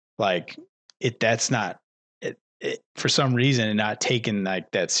 like that's not it for some reason and not taken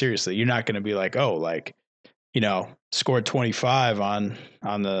like that seriously. You're not going to be like, oh, like scored 25 on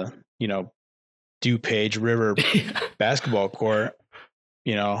the, DuPage River basketball court,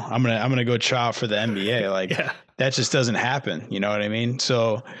 I'm gonna go try out for the NBA. Like Yeah. that just doesn't happen. You know what I mean?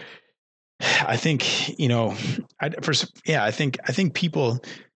 So I think, I think people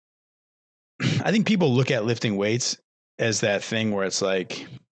look at lifting weights as that thing where it's like,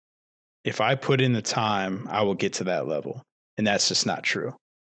 if I put in the time, I will get to that level. And that's just not true.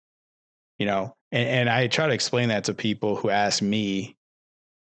 And I try to explain that to people who ask me,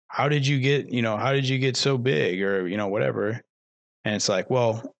 how did you get so big, or, whatever. And it's like,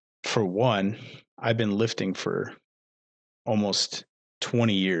 well, for one, I've been lifting for almost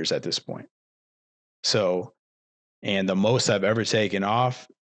 20 years at this point. So, and the most I've ever taken off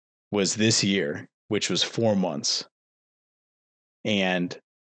was this year, which was 4 months. And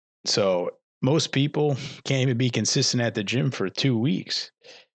so most people can't even be consistent at the gym for 2 weeks.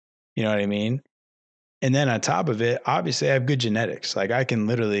 You know what I mean? And then on top of it, obviously I have good genetics. Like I can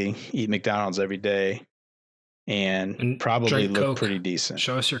literally eat McDonald's every day and probably look Coke. pretty decent.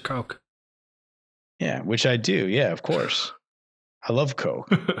 Show us your Coke. Yeah, which I do. Yeah, of course. I love Coke.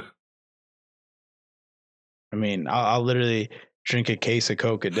 I mean, I'll literally drink a case of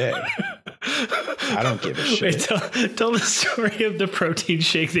Coke a day. I don't give a shit. Wait, tell the story of the protein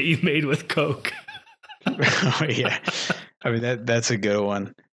shake that you made with Coke. Oh, yeah. I mean, that's a good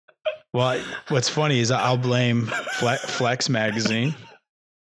one. Well, what's funny is I'll blame Flex Magazine,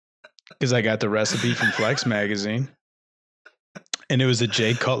 because I got the recipe from Flex Magazine, and it was a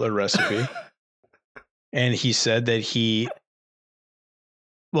Jay Cutler recipe. And he said that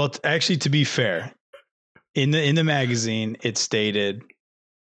well, actually, to be fair, in the magazine, it stated,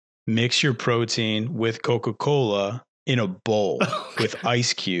 mix your protein with Coca-Cola in a bowl with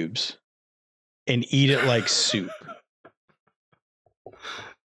ice cubes and eat it like soup.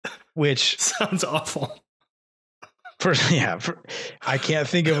 Which sounds awful. I can't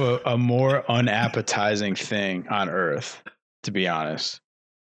think of a more unappetizing thing on earth, to be honest.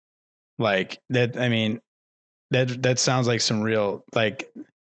 Like that, I mean, that sounds like some real, like,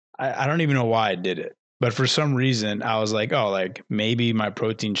 I don't even know why I did it, but for some reason I was like, oh, like maybe my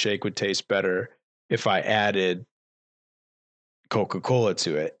protein shake would taste better if I added Coca-Cola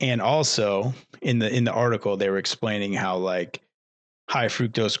to it. And also in the article, they were explaining how like high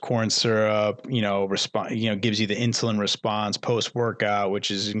fructose corn syrup, gives you the insulin response post workout,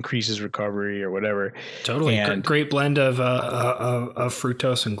 which increases recovery or whatever. Totally. And great blend of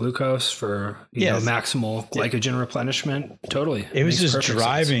fructose and glucose for maximal glycogen replenishment. Totally. It was just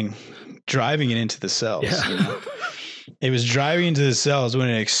driving it into the cells. Yeah. It was driving into the cells when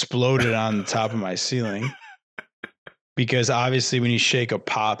it exploded on the top of my ceiling. Because obviously when you shake a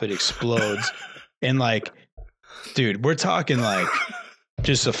pop, it explodes. And like, dude, we're talking like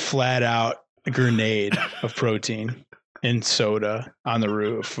just a flat out grenade of protein and soda on the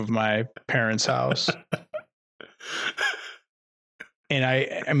roof of my parents' house. And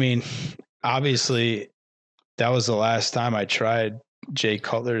I mean, obviously that was the last time I tried Jay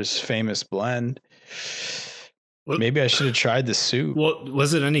Cutler's famous blend. Maybe I should have tried the soup. Well,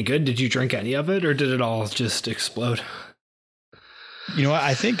 was it any good? Did you drink any of it, or did it all just explode? You know what?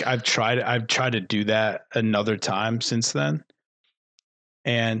 I think I've tried to do that another time since then.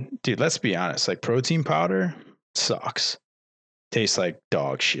 And dude, let's be honest, like protein powder sucks. Tastes like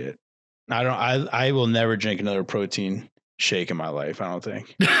dog shit. I will never drink another protein shake in my life, I don't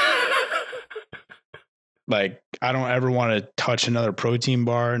think. Like I don't ever want to touch another protein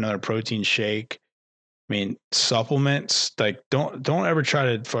bar, another protein shake. I mean, supplements, like don't ever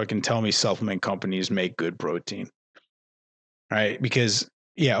try to fucking tell me supplement companies make good protein. Right? Because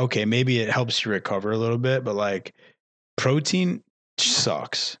okay, maybe it helps you recover a little bit, but like protein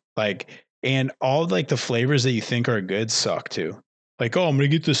sucks. Like, and all like the flavors that you think are good suck too. Like, oh, I'm gonna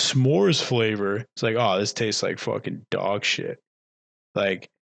get the s'mores flavor. It's like, oh, this tastes like fucking dog shit. Like,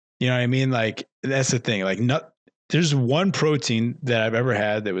 you know what I mean? Like, that's the thing. Like, there's one protein that I've ever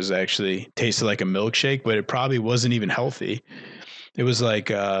had that was actually tasted like a milkshake, but it probably wasn't even healthy. It was like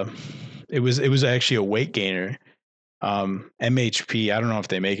it was actually a weight gainer. MHP, I don't know if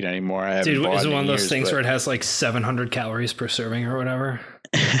they make it anymore. I haven't bought it. Is it one of those years, things where it has like 700 calories per serving or whatever?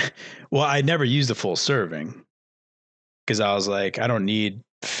 Well, I never used a full serving because I was like, I don't need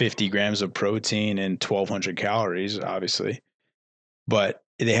 50 grams of protein and 1,200 calories, obviously. But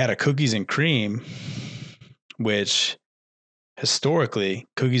they had a cookies and cream, which historically,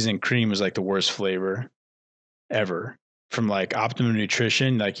 cookies and cream is like the worst flavor ever. From like Optimum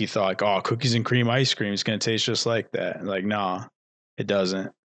Nutrition, like you thought, like, oh, cookies and cream ice cream is going to taste just like that. And like, nah, it doesn't.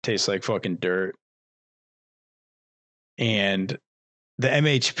 It tastes like fucking dirt. And the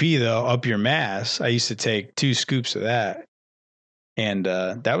MHP though, up your mass, I used to take 2 scoops of that, and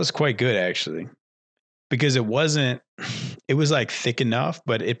that was quite good actually, because it wasn't. It was like thick enough,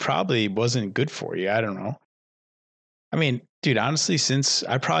 but it probably wasn't good for you. I don't know. I mean, dude, honestly, since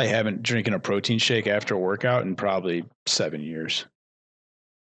I probably haven't drinking a protein shake after a workout in probably 7 years.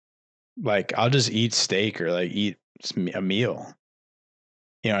 Like, I'll just eat steak or like eat a meal.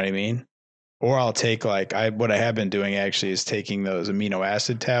 You know what I mean? Or I'll take like what I have been doing actually is taking those amino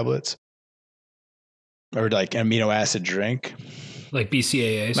acid tablets or like amino acid drink. Like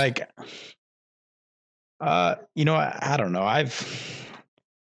BCAAs? Like, I don't know. I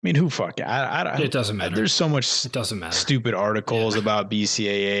mean, who fucking? It doesn't matter. There's so much It doesn't matter. stupid articles about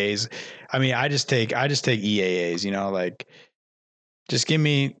BCAAs. I mean, I just take EAAs. You know, like just give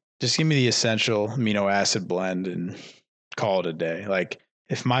me the essential amino acid blend and call it a day. Like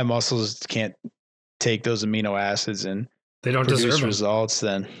if my muscles can't take those amino acids and they don't produce deserve results,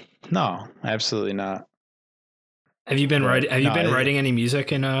 then no, absolutely not. Have you been writing? Have you been writing any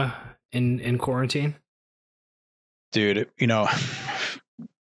music in quarantine? Dude,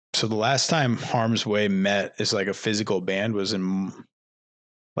 so the last time Harm's Way met as like a physical band was in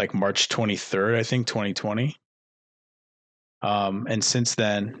like March 23rd, I think, 2020. And since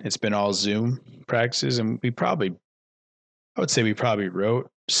then it's been all Zoom practices, and I would say we probably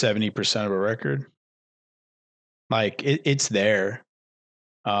wrote 70% of a record. Like it's there.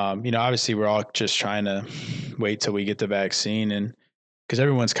 Obviously we're all just trying to wait till we get the vaccine, and because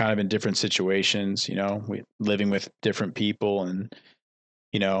everyone's kind of in different situations, we living with different people, and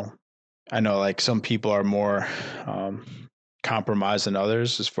I know like some people are more compromised than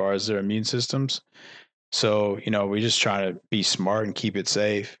others as far as their immune systems. So, we just try to be smart and keep it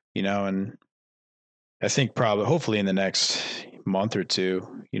safe, and I think probably hopefully in the next month or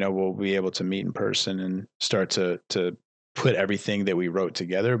two, we'll be able to meet in person and start to put everything that we wrote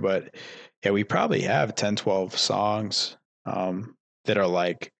together. But yeah, we probably have 10, 12 songs that are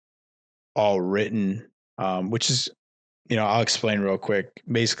like all written, which is, I'll explain real quick.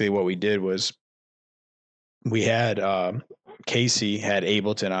 Basically what we did was we had Casey had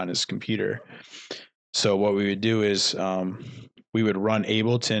Ableton on his computer. So what we would do is we would run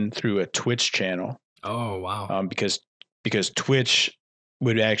Ableton through a Twitch channel. Oh, wow. Because Twitch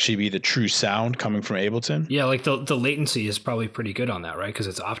would actually be the true sound coming from Ableton. Yeah, like the latency is probably pretty good on that, right? Because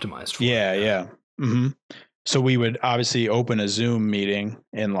it's optimized for yeah, it. Yeah. Mm-hmm. So we would obviously open a Zoom meeting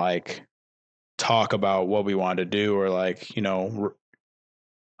and like talk about what we wanted to do, or like,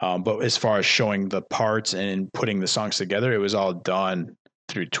 but as far as showing the parts and putting the songs together, it was all done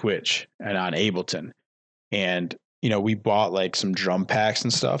through Twitch and on Ableton. And, we bought like some drum packs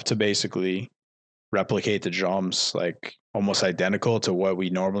and stuff to basically replicate the drums like almost identical to what we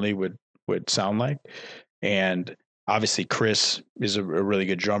normally would sound like. And obviously Chris is a really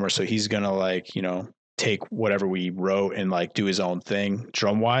good drummer, so he's gonna like take whatever we wrote and like do his own thing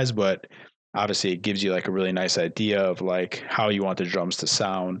drum wise, but obviously it gives you like a really nice idea of like how you want the drums to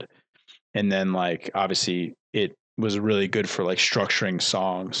sound. And then like obviously it was really good for like structuring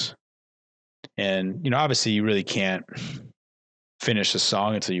songs. And obviously you really can't finish a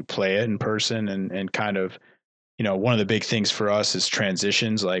song until you play it in person, and kind of, one of the big things for us is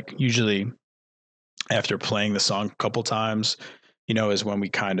transitions. Like usually after playing the song a couple times, is when we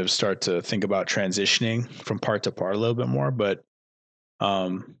kind of start to think about transitioning from part to part a little bit more. But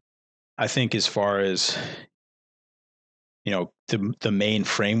I think as far as the main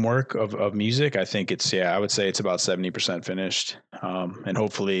framework of music, I think I would say it's about 70% finished, and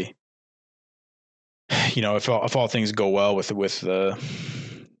hopefully if all things go well with the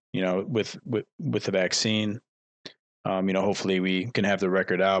with the vaccine, hopefully we can have the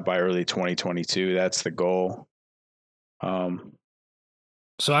record out by early 2022. That's the goal.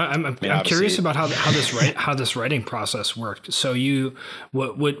 So I'm curious about how this writing process worked. So would you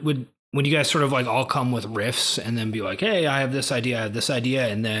guys sort of like all come with riffs and then be like, hey, I have this idea,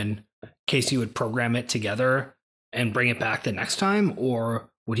 and then Casey would program it together and bring it back the next time? Or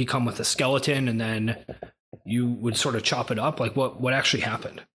would he come with a skeleton and then you would sort of chop it up? Like what actually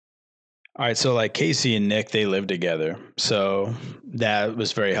happened? All right. So like Casey and Nick, they live together. So that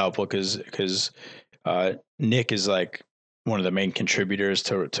was very helpful because Nick is like one of the main contributors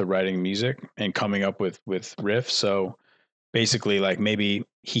to writing music and coming up with riffs. So basically like maybe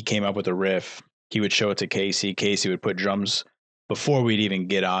he came up with a riff, he would show it to Casey. Casey would put drums before we'd even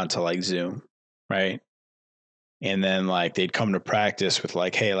get on to like Zoom. Right. And then like they'd come to practice with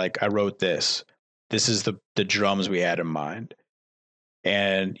like, hey, like I wrote this. This is the drums we had in mind.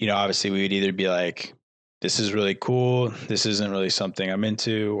 And, obviously we would either be like, this is really cool. This isn't really something I'm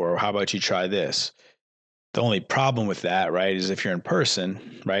into. Or how about you try this? The only problem with that, right, is if you're in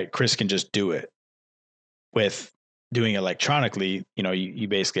person, right, Chris can just do it. With doing electronically, you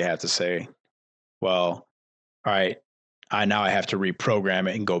basically have to say, well, all right, I have to reprogram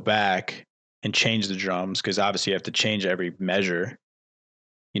it and go back and change the drums, because obviously you have to change every measure,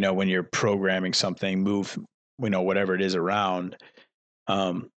 when you're programming something, move, whatever it is around.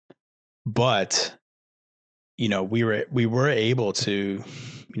 Um, but we were able to,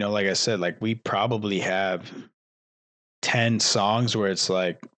 like I said, like we probably have 10 songs where it's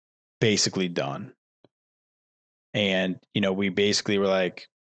like basically done. And, we basically were like,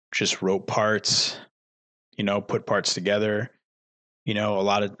 just wrote parts, put parts together,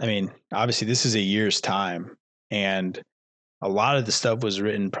 obviously this is a year's time, and a lot of the stuff was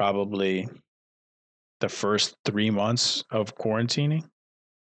written probably the first 3 months of quarantining.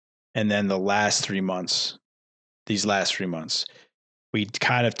 And then these last 3 months, we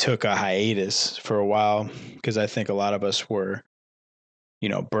kind of took a hiatus for a while, because I think a lot of us were,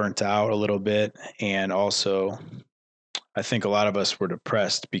 burnt out a little bit. And also, I think a lot of us were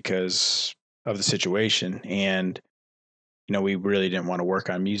depressed because of the situation. And, we really didn't want to work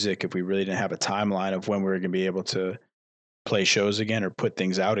on music if we really didn't have a timeline of when we were going to be able to play shows again or put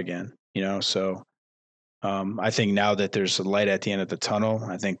things out again, So I think now that there's a light at the end of the tunnel,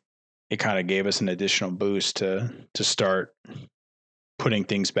 I think it kind of gave us an additional boost to start putting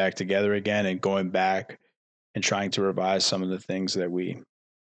things back together again and going back and trying to revise some of the things that we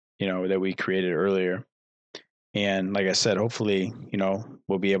created earlier. And like I said, hopefully,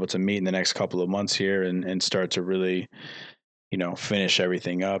 we'll be able to meet in the next couple of months here and start to really, finish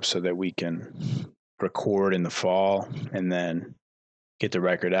everything up so that we can record in the fall and then get the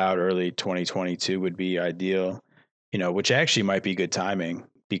record out early 2022 would be ideal, which actually might be good timing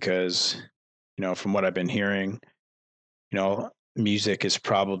because, from what I've been hearing, music is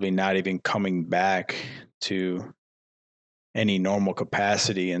probably not even coming back to any normal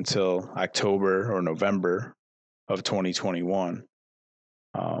capacity until October or November of 2021.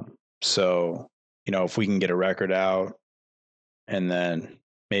 So, if we can get a record out and then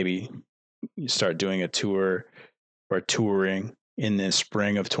maybe you start doing a tour or touring in the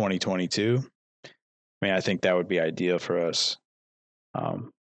spring of 2022, I think that would be ideal for us.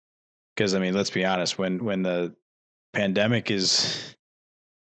 Because let's be honest, when the pandemic is,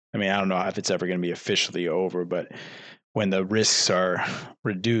 I don't know if it's ever going to be officially over, but when the risks are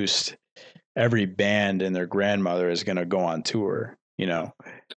reduced, every band and their grandmother is going to go on tour,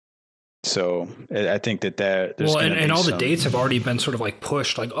 So I think that there's going to be and all the dates have already been sort of like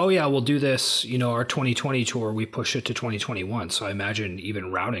pushed, like, oh yeah, we'll do this, our 2020 tour, we push it to 2021. So I imagine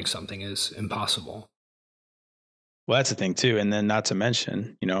even routing something is impossible. Well, that's the thing too. And then not to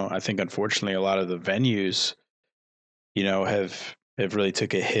mention, I think unfortunately a lot of the venues, have really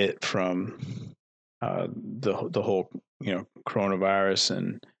took a hit from the whole, coronavirus,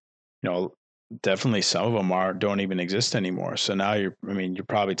 and, definitely some of them don't even exist anymore. So now you're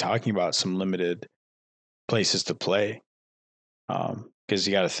probably talking about some limited places to play. Because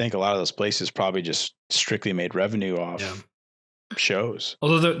you got to think a lot of those places probably just strictly made revenue off shows.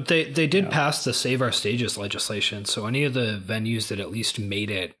 Although they did pass the Save Our Stages legislation, so any of the venues that at least made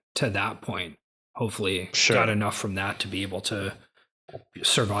it to that point, hopefully got enough from that to be able to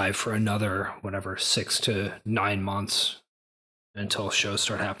survive for another 6 to 9 months until shows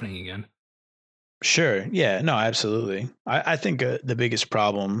start happening again. Sure. Yeah. No. Absolutely. I think the biggest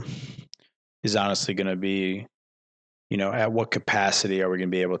problem is honestly going to be, at what capacity are we going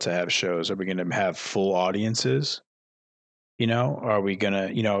to be able to have shows? Are we going to have full audiences? Are we going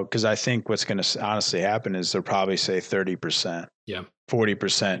to, because I think what's going to honestly happen is they'll probably say 30%,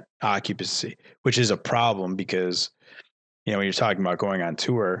 40% occupancy, which is a problem because, when you're talking about going on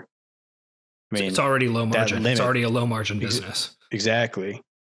tour, it's already low margin. It's already a low margin business. Exactly.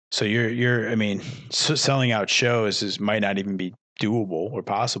 So selling out shows might not even be doable or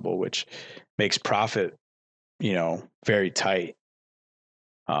possible, which makes profit, very tight,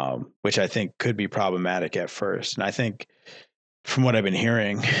 which I think could be problematic at first. And I think from what I've been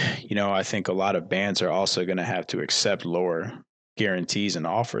hearing, I think a lot of bands are also going to have to accept lower guarantees and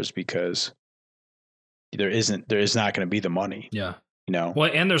offers because there is not going to be the money. Yeah. Well,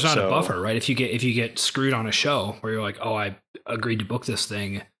 and there's not a buffer, right? If you get screwed on a show where you're like, oh, I agreed to book this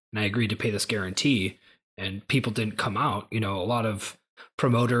thing and I agreed to pay this guarantee and people didn't come out, a lot of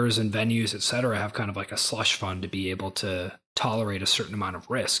promoters and venues, et cetera, have kind of like a slush fund to be able to tolerate a certain amount of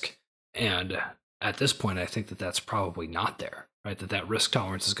risk. And at this point, I think that that's probably not there, right? That risk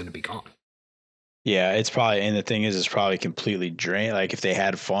tolerance is going to be gone. Yeah, it's probably, and the thing is, it's probably completely drained. Like if they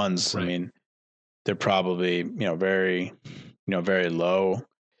had funds, right. They're probably, very, very low.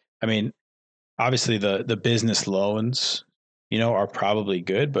 obviously the business loans, are probably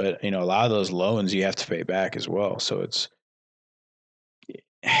good, but a lot of those loans you have to pay back as well. So it's,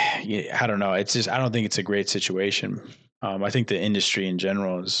 yeah, I don't know. It's just, I don't think it's a great situation. I think the industry in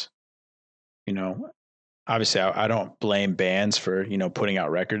general is, you know, obviously I don't blame bands for, putting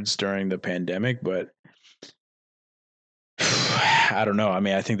out records during the pandemic, but I don't know. I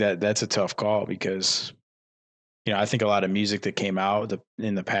mean, I think that that's a tough call because, I think a lot of music that came out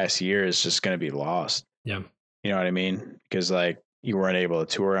in the past year is just going to be lost. Yeah. You know what I mean? Because like you weren't able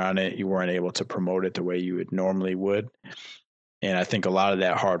to tour on it, you weren't able to promote it the way you would normally would. And I think a lot of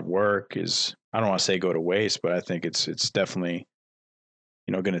that hard work is, I don't want to say go to waste, but I think it's definitely,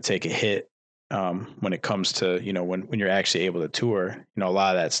 going to take a hit when it comes to, when you're actually able to tour. A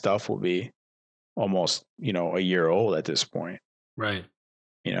lot of that stuff will be almost, a year old at this point. Right.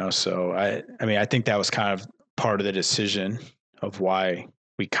 So I mean, I think that was kind of part of the decision of why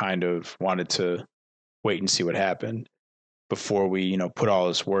we kind of wanted to wait and see what happened before we, put all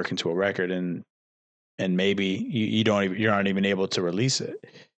this work into a record and maybe you're not even able to release it,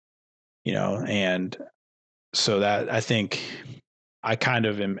 and so that I think I kind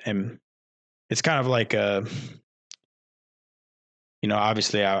of am it's kind of like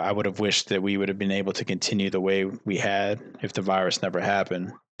obviously I would have wished that we would have been able to continue the way we had if the virus never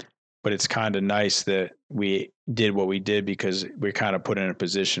happened. But it's kind of nice that we did what we did because we're kind of put in a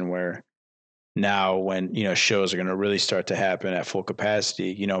position where now when, shows are going to really start to happen at full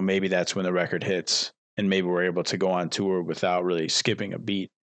capacity, maybe that's when the record hits and maybe we're able to go on tour without really skipping a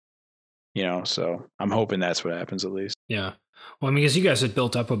beat, so I'm hoping that's what happens at least. Yeah. Well, I mean, because you guys had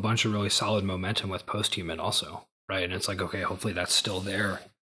built up a bunch of really solid momentum with Posthuman also, right? And it's like, okay, hopefully that's still there.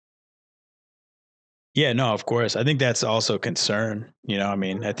 Yeah, no, of course. I think that's also a concern, I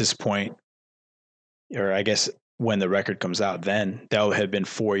mean, at this point, or I guess when the record comes out, then that'll have been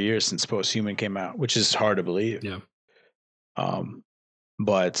 4 years since Posthuman came out, which is hard to believe. Yeah. Um,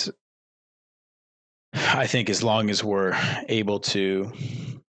 but I think as long as we're able to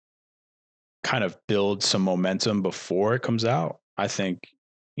kind of build some momentum before it comes out, I think,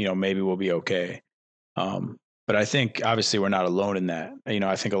 maybe we'll be okay. But I think obviously we're not alone in that.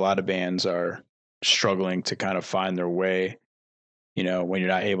 I think a lot of bands are struggling to kind of find their way, when you're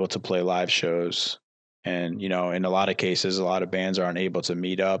not able to play live shows. And, in a lot of cases, a lot of bands aren't able to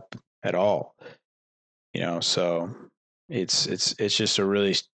meet up at all, so it's just a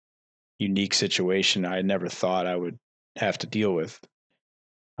really unique situation I never thought I would have to deal with.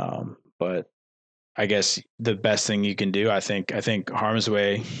 But I guess the best thing you can do, I think Harm's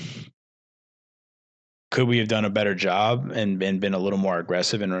Way, could we have done a better job and been a little more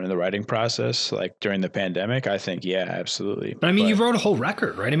aggressive in the writing process, like during the pandemic? I think, yeah, absolutely. But I mean, you wrote a whole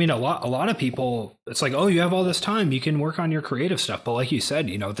record, right? I mean, a lot of people, it's like, oh, you have all this time, you can work on your creative stuff. But like you said,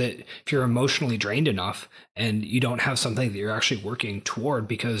 that if you're emotionally drained enough and you don't have something that you're actually working toward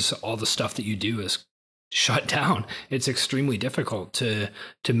because all the stuff that you do is shut down, it's extremely difficult to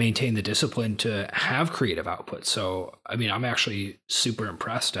maintain the discipline to have creative output. So, I mean, I'm actually super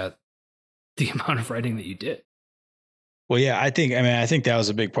impressed at the amount of writing that you did. Well, yeah, I think that was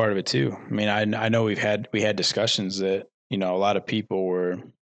a big part of it too. I mean, I know we had discussions that, a lot of people were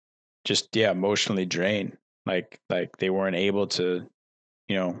just, yeah, emotionally drained. Like they weren't able to,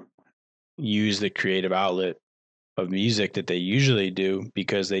 you know, use the creative outlet of music that they usually do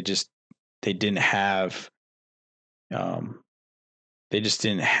because they didn't have um they just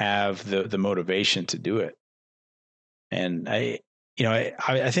didn't have the motivation to do it. And I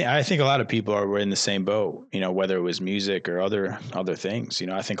think a lot of people were in the same boat, whether it was music or other things.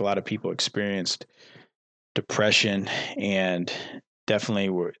 I think a lot of people experienced depression and definitely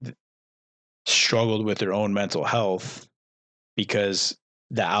were struggled with their own mental health because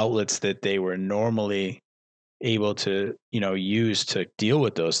the outlets that they were normally able to, use to deal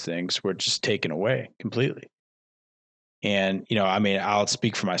with those things were just taken away completely. And, I mean, I'll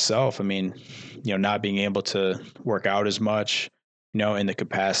speak for myself. I mean, not being able to work out as much, in the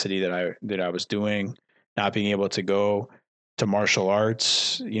capacity that I was doing, not being able to go to martial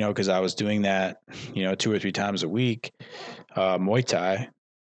arts, because I was doing that, 2 or 3 times a week, Muay Thai,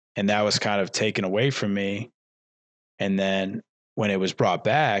 and that was kind of taken away from me. And then when it was brought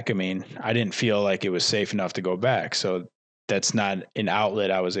back, I mean, I didn't feel like it was safe enough to go back. So that's not an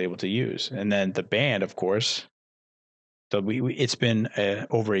outlet I was able to use. And then the band, of course, so it's been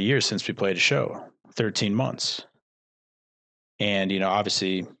over a year since we played a show, 13 months. And,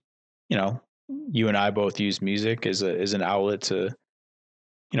 obviously, you know, you and I both use music as an outlet to,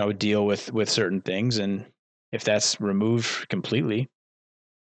 deal with certain things. And if that's removed completely,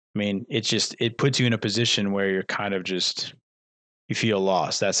 I mean, it puts you in a position where you're kind of just, you feel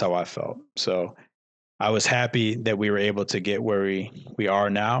lost. That's how I felt. So I was happy that we were able to get where we are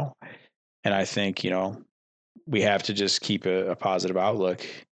now. And I think, we have to just keep a positive outlook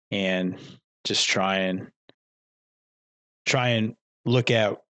and just try and look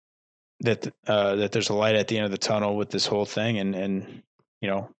at that there's a light at the end of the tunnel with this whole thing, and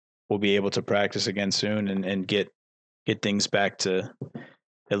we'll be able to practice again soon and get things back to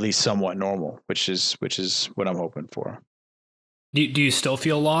at least somewhat normal, which is what I'm hoping for. Do you still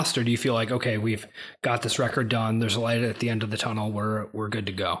feel lost, or do you feel like, okay, we've got this record done, there's a light at the end of the tunnel, we're good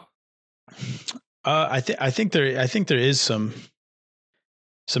to go? I think there is some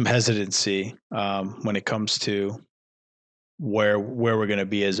hesitancy when it comes to where we're going to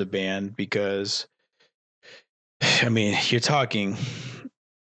be as a band, because I mean, you're talking,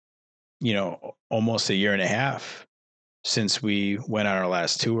 almost a year and a half since we went on our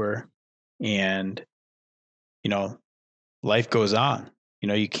last tour, and life goes on.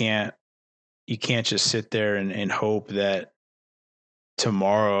 You can't just sit there and hope that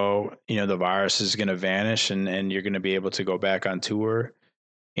tomorrow, the virus is going to vanish and you're going to be able to go back on tour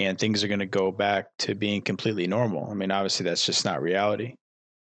and things are going to go back to being completely normal. I mean, obviously that's just not reality.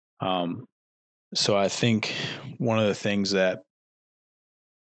 So I think one of the things that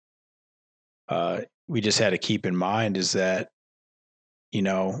we just had to keep in mind is that,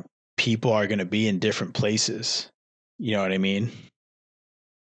 people are going to be in different places. You know what I mean?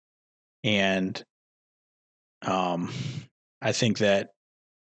 And I think that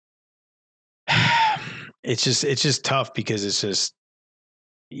it's just tough, because it's just,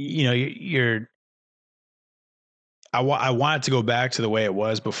 you're I want it to go back to the way it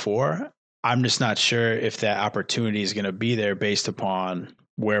was before. I'm just not sure if that opportunity is going to be there based upon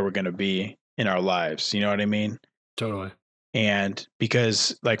where we're going to be in our lives. You know what I mean? Totally. And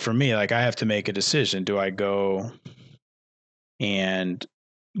because, like, for me, like, I have to make a decision. Do I go and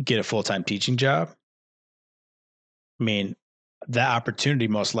get a full-time teaching job? I mean, that opportunity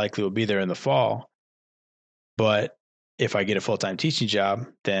most likely will be there in the fall. But if I get a full-time teaching job,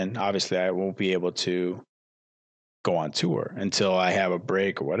 then obviously I won't be able to go on tour until I have a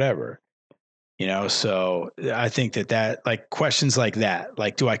break or whatever. So I think that like questions like that,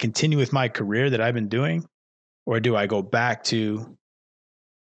 like, do I continue with my career that I've been doing, or do I go back to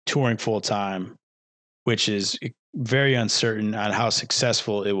touring full time, which is very uncertain on how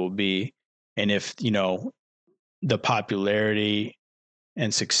successful it will be, and if the popularity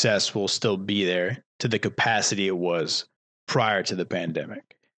and success will still be there to the capacity it was prior to the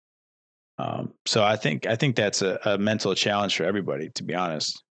pandemic. So I think that's a mental challenge for everybody, to be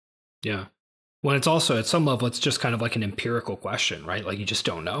honest. Yeah. When it's also, at some level, it's just kind of like an empirical question, right? Like, you just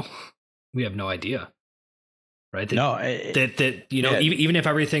don't know. We have no idea, right? Yeah. Even if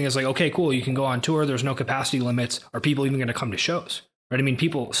everything is like, okay, cool, you can go on tour, there's no capacity limits, are people even going to come to shows, right? I mean,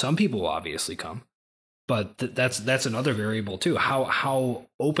 some people will obviously come, but that's another variable too. How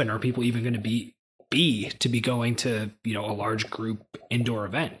open are people even going to be to be going to, a large group indoor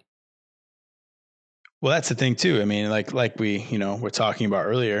event? Well, that's the thing too. I mean, like we, we're talking about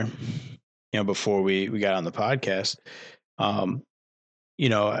earlier, before we got on the podcast. I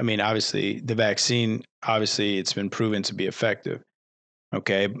mean, obviously the vaccine, obviously it's been proven to be effective.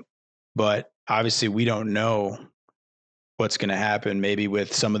 Okay. But obviously we don't know what's going to happen maybe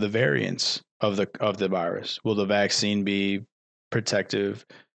with some of the variants of the virus. Will the vaccine be protective,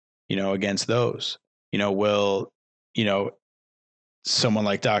 against those? Will, someone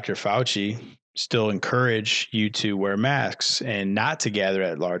like Dr. Fauci still encourage you to wear masks and not to gather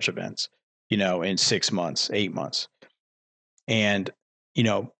at large events, in 6 months, 8 months? And,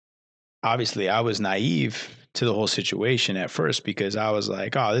 obviously I was naive to the whole situation at first, because I was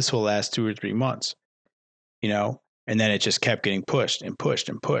like, oh, this will last 2 or 3 months, and then it just kept getting pushed and pushed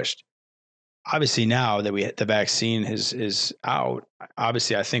and pushed. Obviously now that the vaccine is out,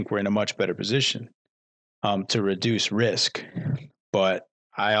 obviously I think we're in a much better position to reduce risk. But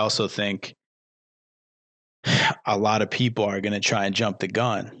I also think a lot of people are going to try and jump the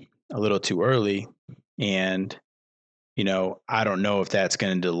gun a little too early. And, I don't know if that's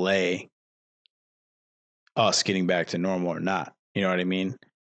going to delay us getting back to normal or not. You know what I mean?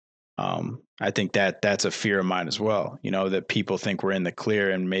 I think that's a fear of mine as well, that people think we're in the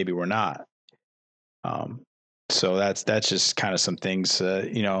clear and maybe we're not. So that's just kind of some things,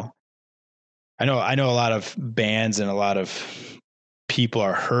 I know a lot of bands and a lot of people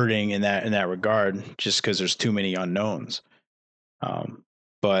are hurting in that regard, just because there's too many unknowns.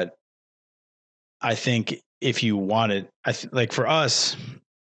 But I think if you wanted, like for us,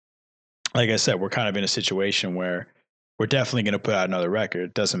 like I said, we're kind of in a situation where we're definitely going to put out another record.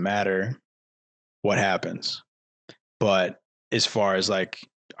 It doesn't matter what happens. But as far as like,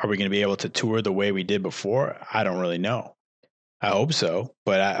 are we going to be able to tour the way we did before? I don't really know. I hope so,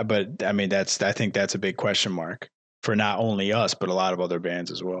 but I mean, I think that's a big question mark for not only us, but a lot of other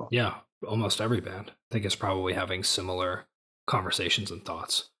bands as well. Yeah, almost every band I think is probably having similar conversations and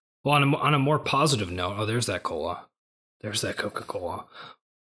thoughts. Well, on a more positive note, oh, there's that cola. There's that Coca-Cola.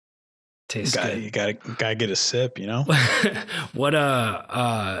 Tastes good. You gotta get a sip, you know? What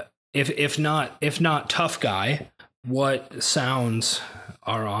if not tough guy, what sounds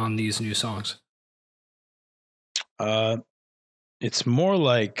are on these new songs? It's more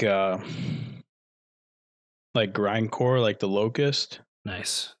like grindcore, like the Locust.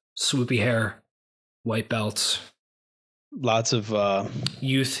 Nice. Swoopy hair, white belts, Lots of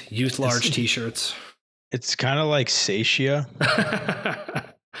youth large t-shirts. It's kind of like Satia.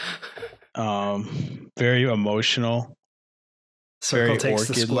 Very emotional. Circle very takes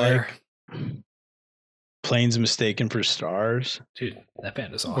the square. Planes Mistaken for Stars. Dude, that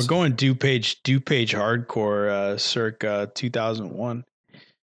band is awesome. We're going DuPage hardcore circa 2001.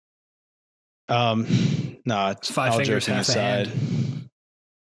 Nah, Five Fingers, half aside. A hand.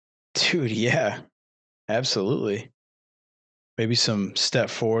 Dude, yeah. Absolutely. Maybe some Step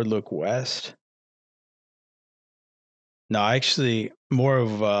Forward, Look West. No, actually more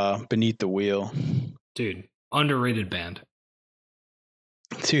of Beneath the Wheel. Dude, underrated band.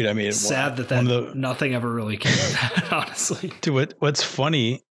 Dude, I mean, sad that nothing ever really came of that, honestly. Dude, what's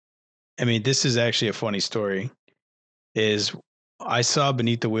funny, I mean, this is actually a funny story, is I saw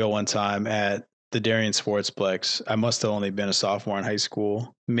Beneath the Wheel one time at the Darien Sportsplex. I must have only been a sophomore in high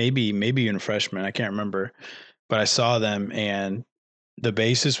school, maybe even a freshman. I can't remember. But I saw them, and the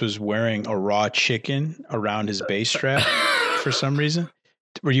bassist was wearing a raw chicken around his bass strap for some reason.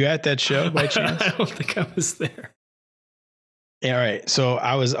 Were you at that show by chance? I don't think I was there. Yeah, all right. So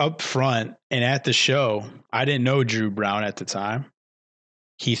I was up front, and at the show, I didn't know Drew Brown at the time.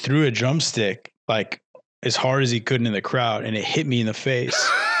 He threw a drumstick like as hard as he could in the crowd, and it hit me in the face.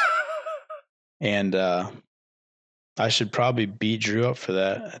 And I should probably beat Drew up for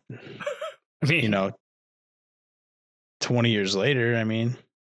that. I mean, 20 years later, I mean,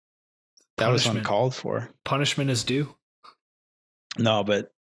 that was uncalled for. Punishment is due. No,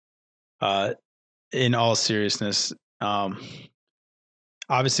 but in all seriousness,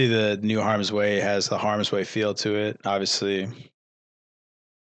 obviously the new Harm's Way has the Harm's Way feel to it. Obviously,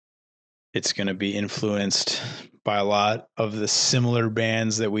 it's going to be influenced by a lot of the similar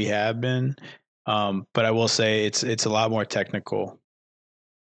bands that we have been. But I will say it's a lot more technical.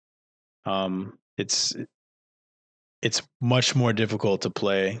 It's much more difficult to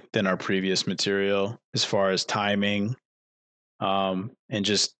play than our previous material as far as timing, and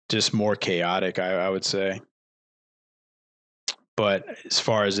just more chaotic, I would say. But as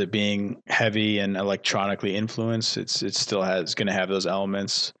far as it being heavy and electronically influenced, it still going to have those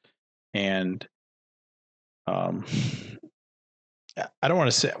elements. And I don't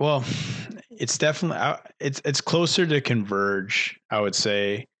want to say, well, it's definitely it's closer to Converge, I would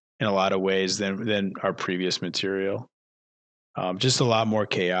say, in a lot of ways than our previous material. Just a lot more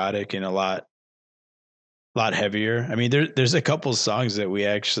chaotic and a lot heavier. I mean, there's a couple songs that we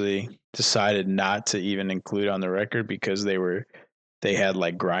actually decided not to even include on the record because they had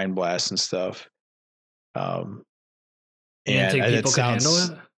like grind blasts and stuff. You didn't think people could handle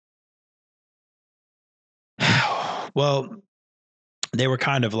it? Well, they were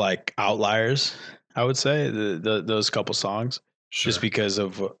kind of like outliers, I would say, those couple songs, sure. Just because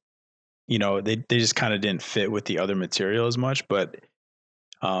of, they just kind of didn't fit with the other material as much. But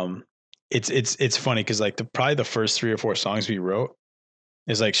it's funny because like probably the first 3 or 4 songs we wrote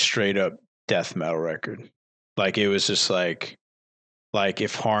is like straight up death metal record. Like it was just like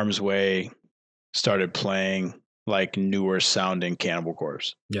if Harm's Way started playing like newer sounding Cannibal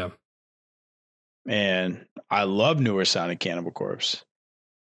Corpse. Yeah. And I love newer sounding Cannibal Corpse.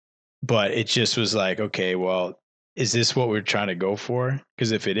 But it just was like, okay, well, is this what we're trying to go for?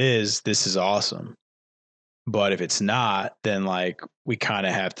 Because if it is, this is awesome. But if it's not, then like we kind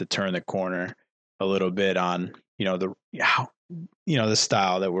of have to turn the corner a little bit on, the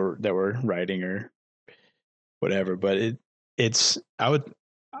style that we're writing or whatever. But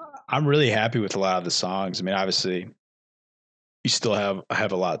I'm really happy with a lot of the songs. I mean, obviously you still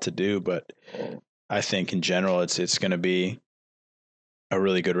have a lot to do, but I think in general it's going to be a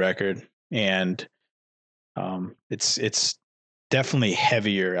really good record, and it's definitely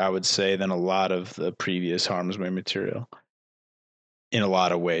heavier, I would say, than a lot of the previous Harm's Way material in a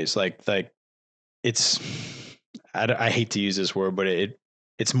lot of ways. Like it's I hate to use this word, but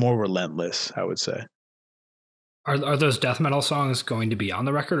it's more relentless, I would say. Are those death metal songs going to be on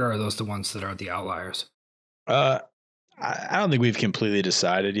the record, or are those the ones that are the outliers? I don't think we've completely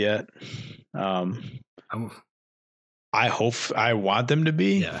decided yet. I'm, I want them to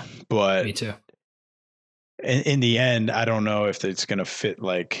be, yeah, but me too. in the end, I don't know if it's going to fit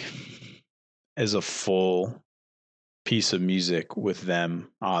like as a full piece of music with them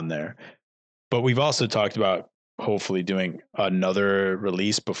on there. But we've also talked about hopefully doing another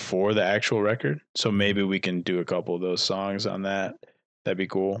release before the actual record. So Mhm. maybe we can do a couple of those songs on that. That'd be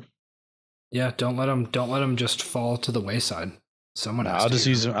cool. Yeah, don't let them just fall to the wayside. Someone No, has I'll to just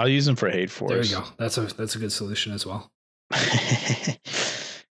hear use them. them. I'll use them for Hate There you Force. go. That's a good solution as well.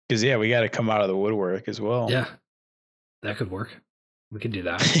 Because yeah, we got to come out of the woodwork as well. Yeah, that could work. We could do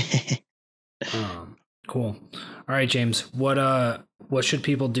that. Um, cool. All right, James. What should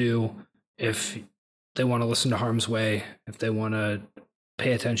people do if they want to listen to Harm's Way? If they want to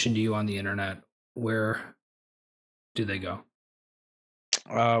pay attention to you on the internet, where do they go?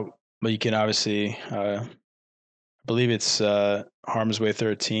 But you can obviously, I believe it's Harm's Way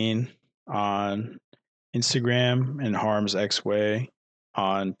 13 on Instagram and Harm's X Way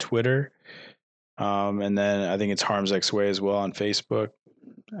on Twitter. And then I think it's Harm's X Way as well on Facebook.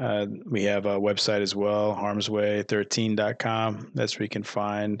 We have a website as well, harmsway13.com. That's where you can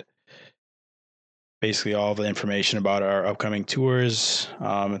find basically all the information about our upcoming tours.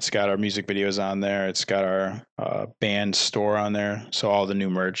 It's got our music videos on there. It's got our band store on there. So all the new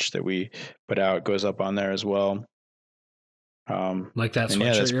merch that we put out goes up on there as well. Like that And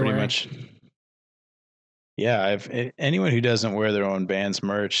yeah, sweatshirt that's you're pretty wearing? much. Yeah, anyone who doesn't wear their own band's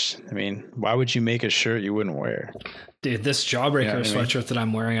merch. I mean, why would you make a shirt you wouldn't wear? Dude, this You know Jawbreaker what I mean? sweatshirt that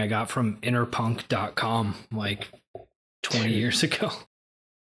I'm wearing, I got from innerpunk.com like 20 Dude, years ago.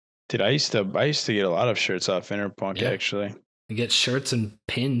 dude, I used to get a lot of shirts off Interpunk Yeah. actually. I get shirts and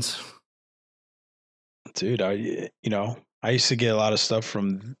pins. Dude, I used to get a lot of stuff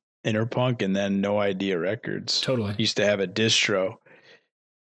from Interpunk and then No Idea Records. Totally. Used to have a distro,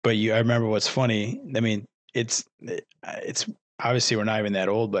 but I remember what's funny. I mean, it's obviously we're not even that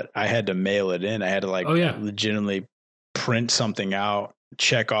old, but I had to mail it in. I had to like Oh, yeah. legitimately print something out,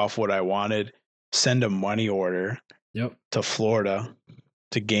 check off what I wanted, send a money order Yep. to Florida,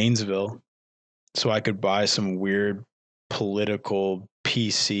 to Gainesville, so I could buy some weird political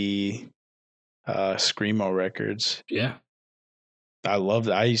PC screamo records. Yeah.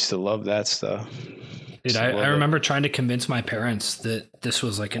 I used to love that stuff. Dude, Used to I love it. remember trying to convince my parents that this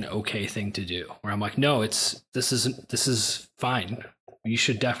was like an okay thing to do. Where I'm like, no, this is fine. You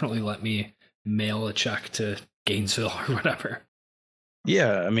should definitely let me mail a check to Gainesville or whatever.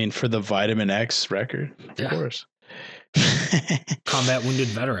 Yeah, I mean for the Vitamin X record, of Yeah. course. Combat wounded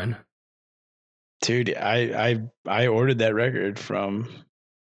veteran. Dude, I ordered that record from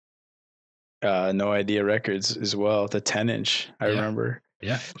No Idea Records as well, the 10-inch. I Yeah. remember.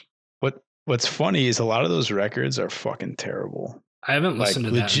 Yeah. What's funny is a lot of those records are fucking terrible. I haven't listened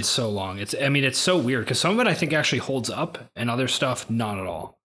Like to that in legit, so long. It's so weird because some of it I think actually holds up and other stuff not at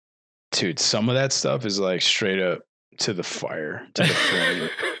all. dude. Some of that stuff is like straight up to the fire, to the flame.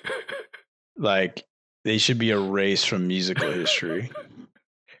 Like they should be erased from musical history.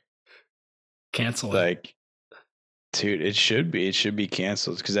 Cancel it. Like, dude, it should be. It should be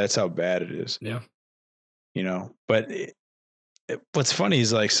canceled because that's how bad it is. Yeah. But what's funny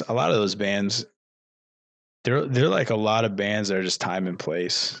is like a lot of those bands, they're like a lot of bands that are just time and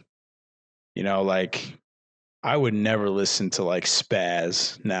place. Like I would never listen to like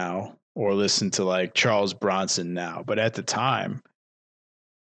Spaz now or listen to like Charles Bronson now, but at the time,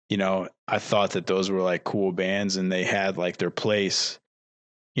 I thought that those were like cool bands and they had like their place,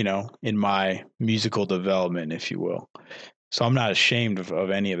 in my musical development, if you will. So I'm not ashamed of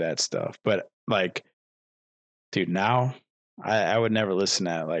any of that stuff. But like, dude, now I would never listen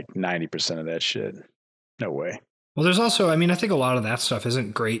to like 90% of that shit. No way. Well, there's also, I mean, I think a lot of that stuff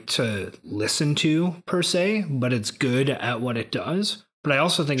isn't great to listen to per se, but it's good at what it does. But I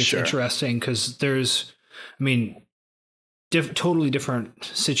also think it's Sure. interesting because I mean, totally different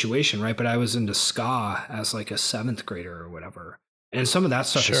situation, right? But I was into ska as like a seventh grader or whatever. And some of that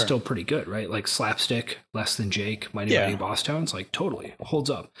stuff is Sure. still pretty good, right? Like Slapstick, Less Than Jake, Mighty Yeah. Mighty Boss Tones, like totally holds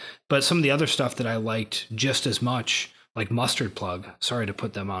up. But some of the other stuff that I liked just as much, like Mustard Plug, sorry to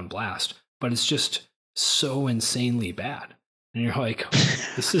put them on blast, but it's just so insanely bad. And you're like,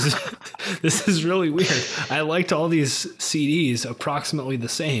 this is this is really weird. I liked all these CDs approximately the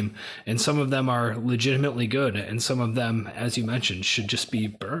same, and some of them are legitimately good, and some of them, as you mentioned, should just be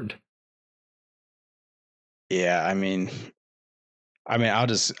burned. Yeah. I'll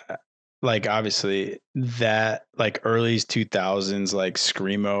just like obviously that like early 2000s like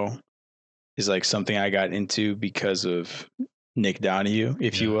screamo is like something I got into because of Nick Donahue,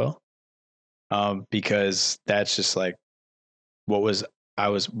 if you Yeah. will. Because that's just like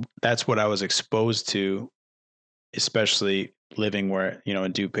that's what I was exposed to, especially living where,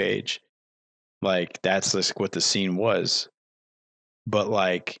 in DuPage. Like that's just what the scene was. But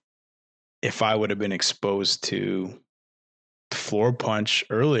like if I would have been exposed to floor punch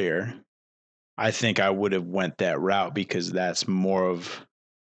earlier, I think I would have went that route because that's more of,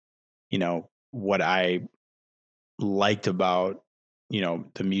 what I liked about,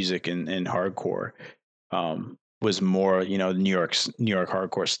 the music and hardcore, was more, New York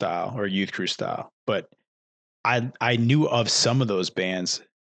hardcore style or youth crew style. But I knew of some of those bands,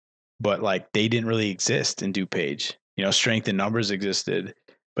 but like they didn't really exist in DuPage. Strength in Numbers existed,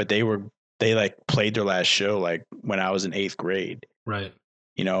 but they like played their last show like when I was in 8th grade. Right.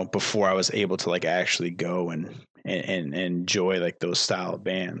 Before I was able to like actually go and enjoy like those style of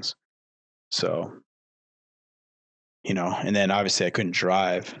bands. So, and then obviously I couldn't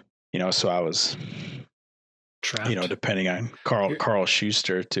drive, so I was trapped. Depending on Carl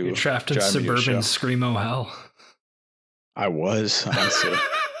Schuster to you're trapped in suburban screamo hell. I was, honestly.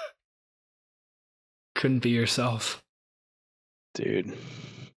 Couldn't be yourself. Dude.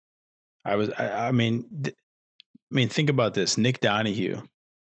 I mean, think about this. Nick Donahue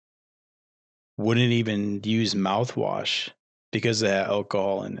wouldn't even use mouthwash because of that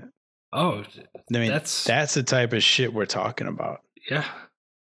alcohol in it. Oh, I mean, that's the type of shit we're talking about. Yeah.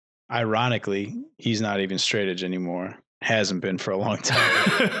 Ironically, he's not even straight edge anymore. Hasn't been for a long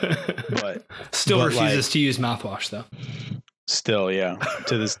time. but still refuses to use mouthwash, though. Still, yeah,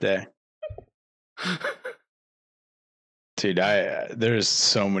 to this day. Dude, there's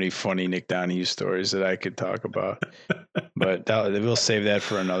so many funny Nick Donahue stories that I could talk about, but we'll save that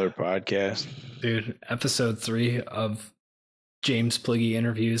for another podcast. Dude, episode 3 of James Pligge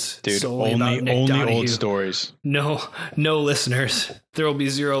interviews. Dude, only old stories. No listeners. There will be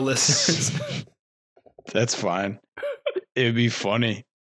 0 listeners. That's fine. It would be funny.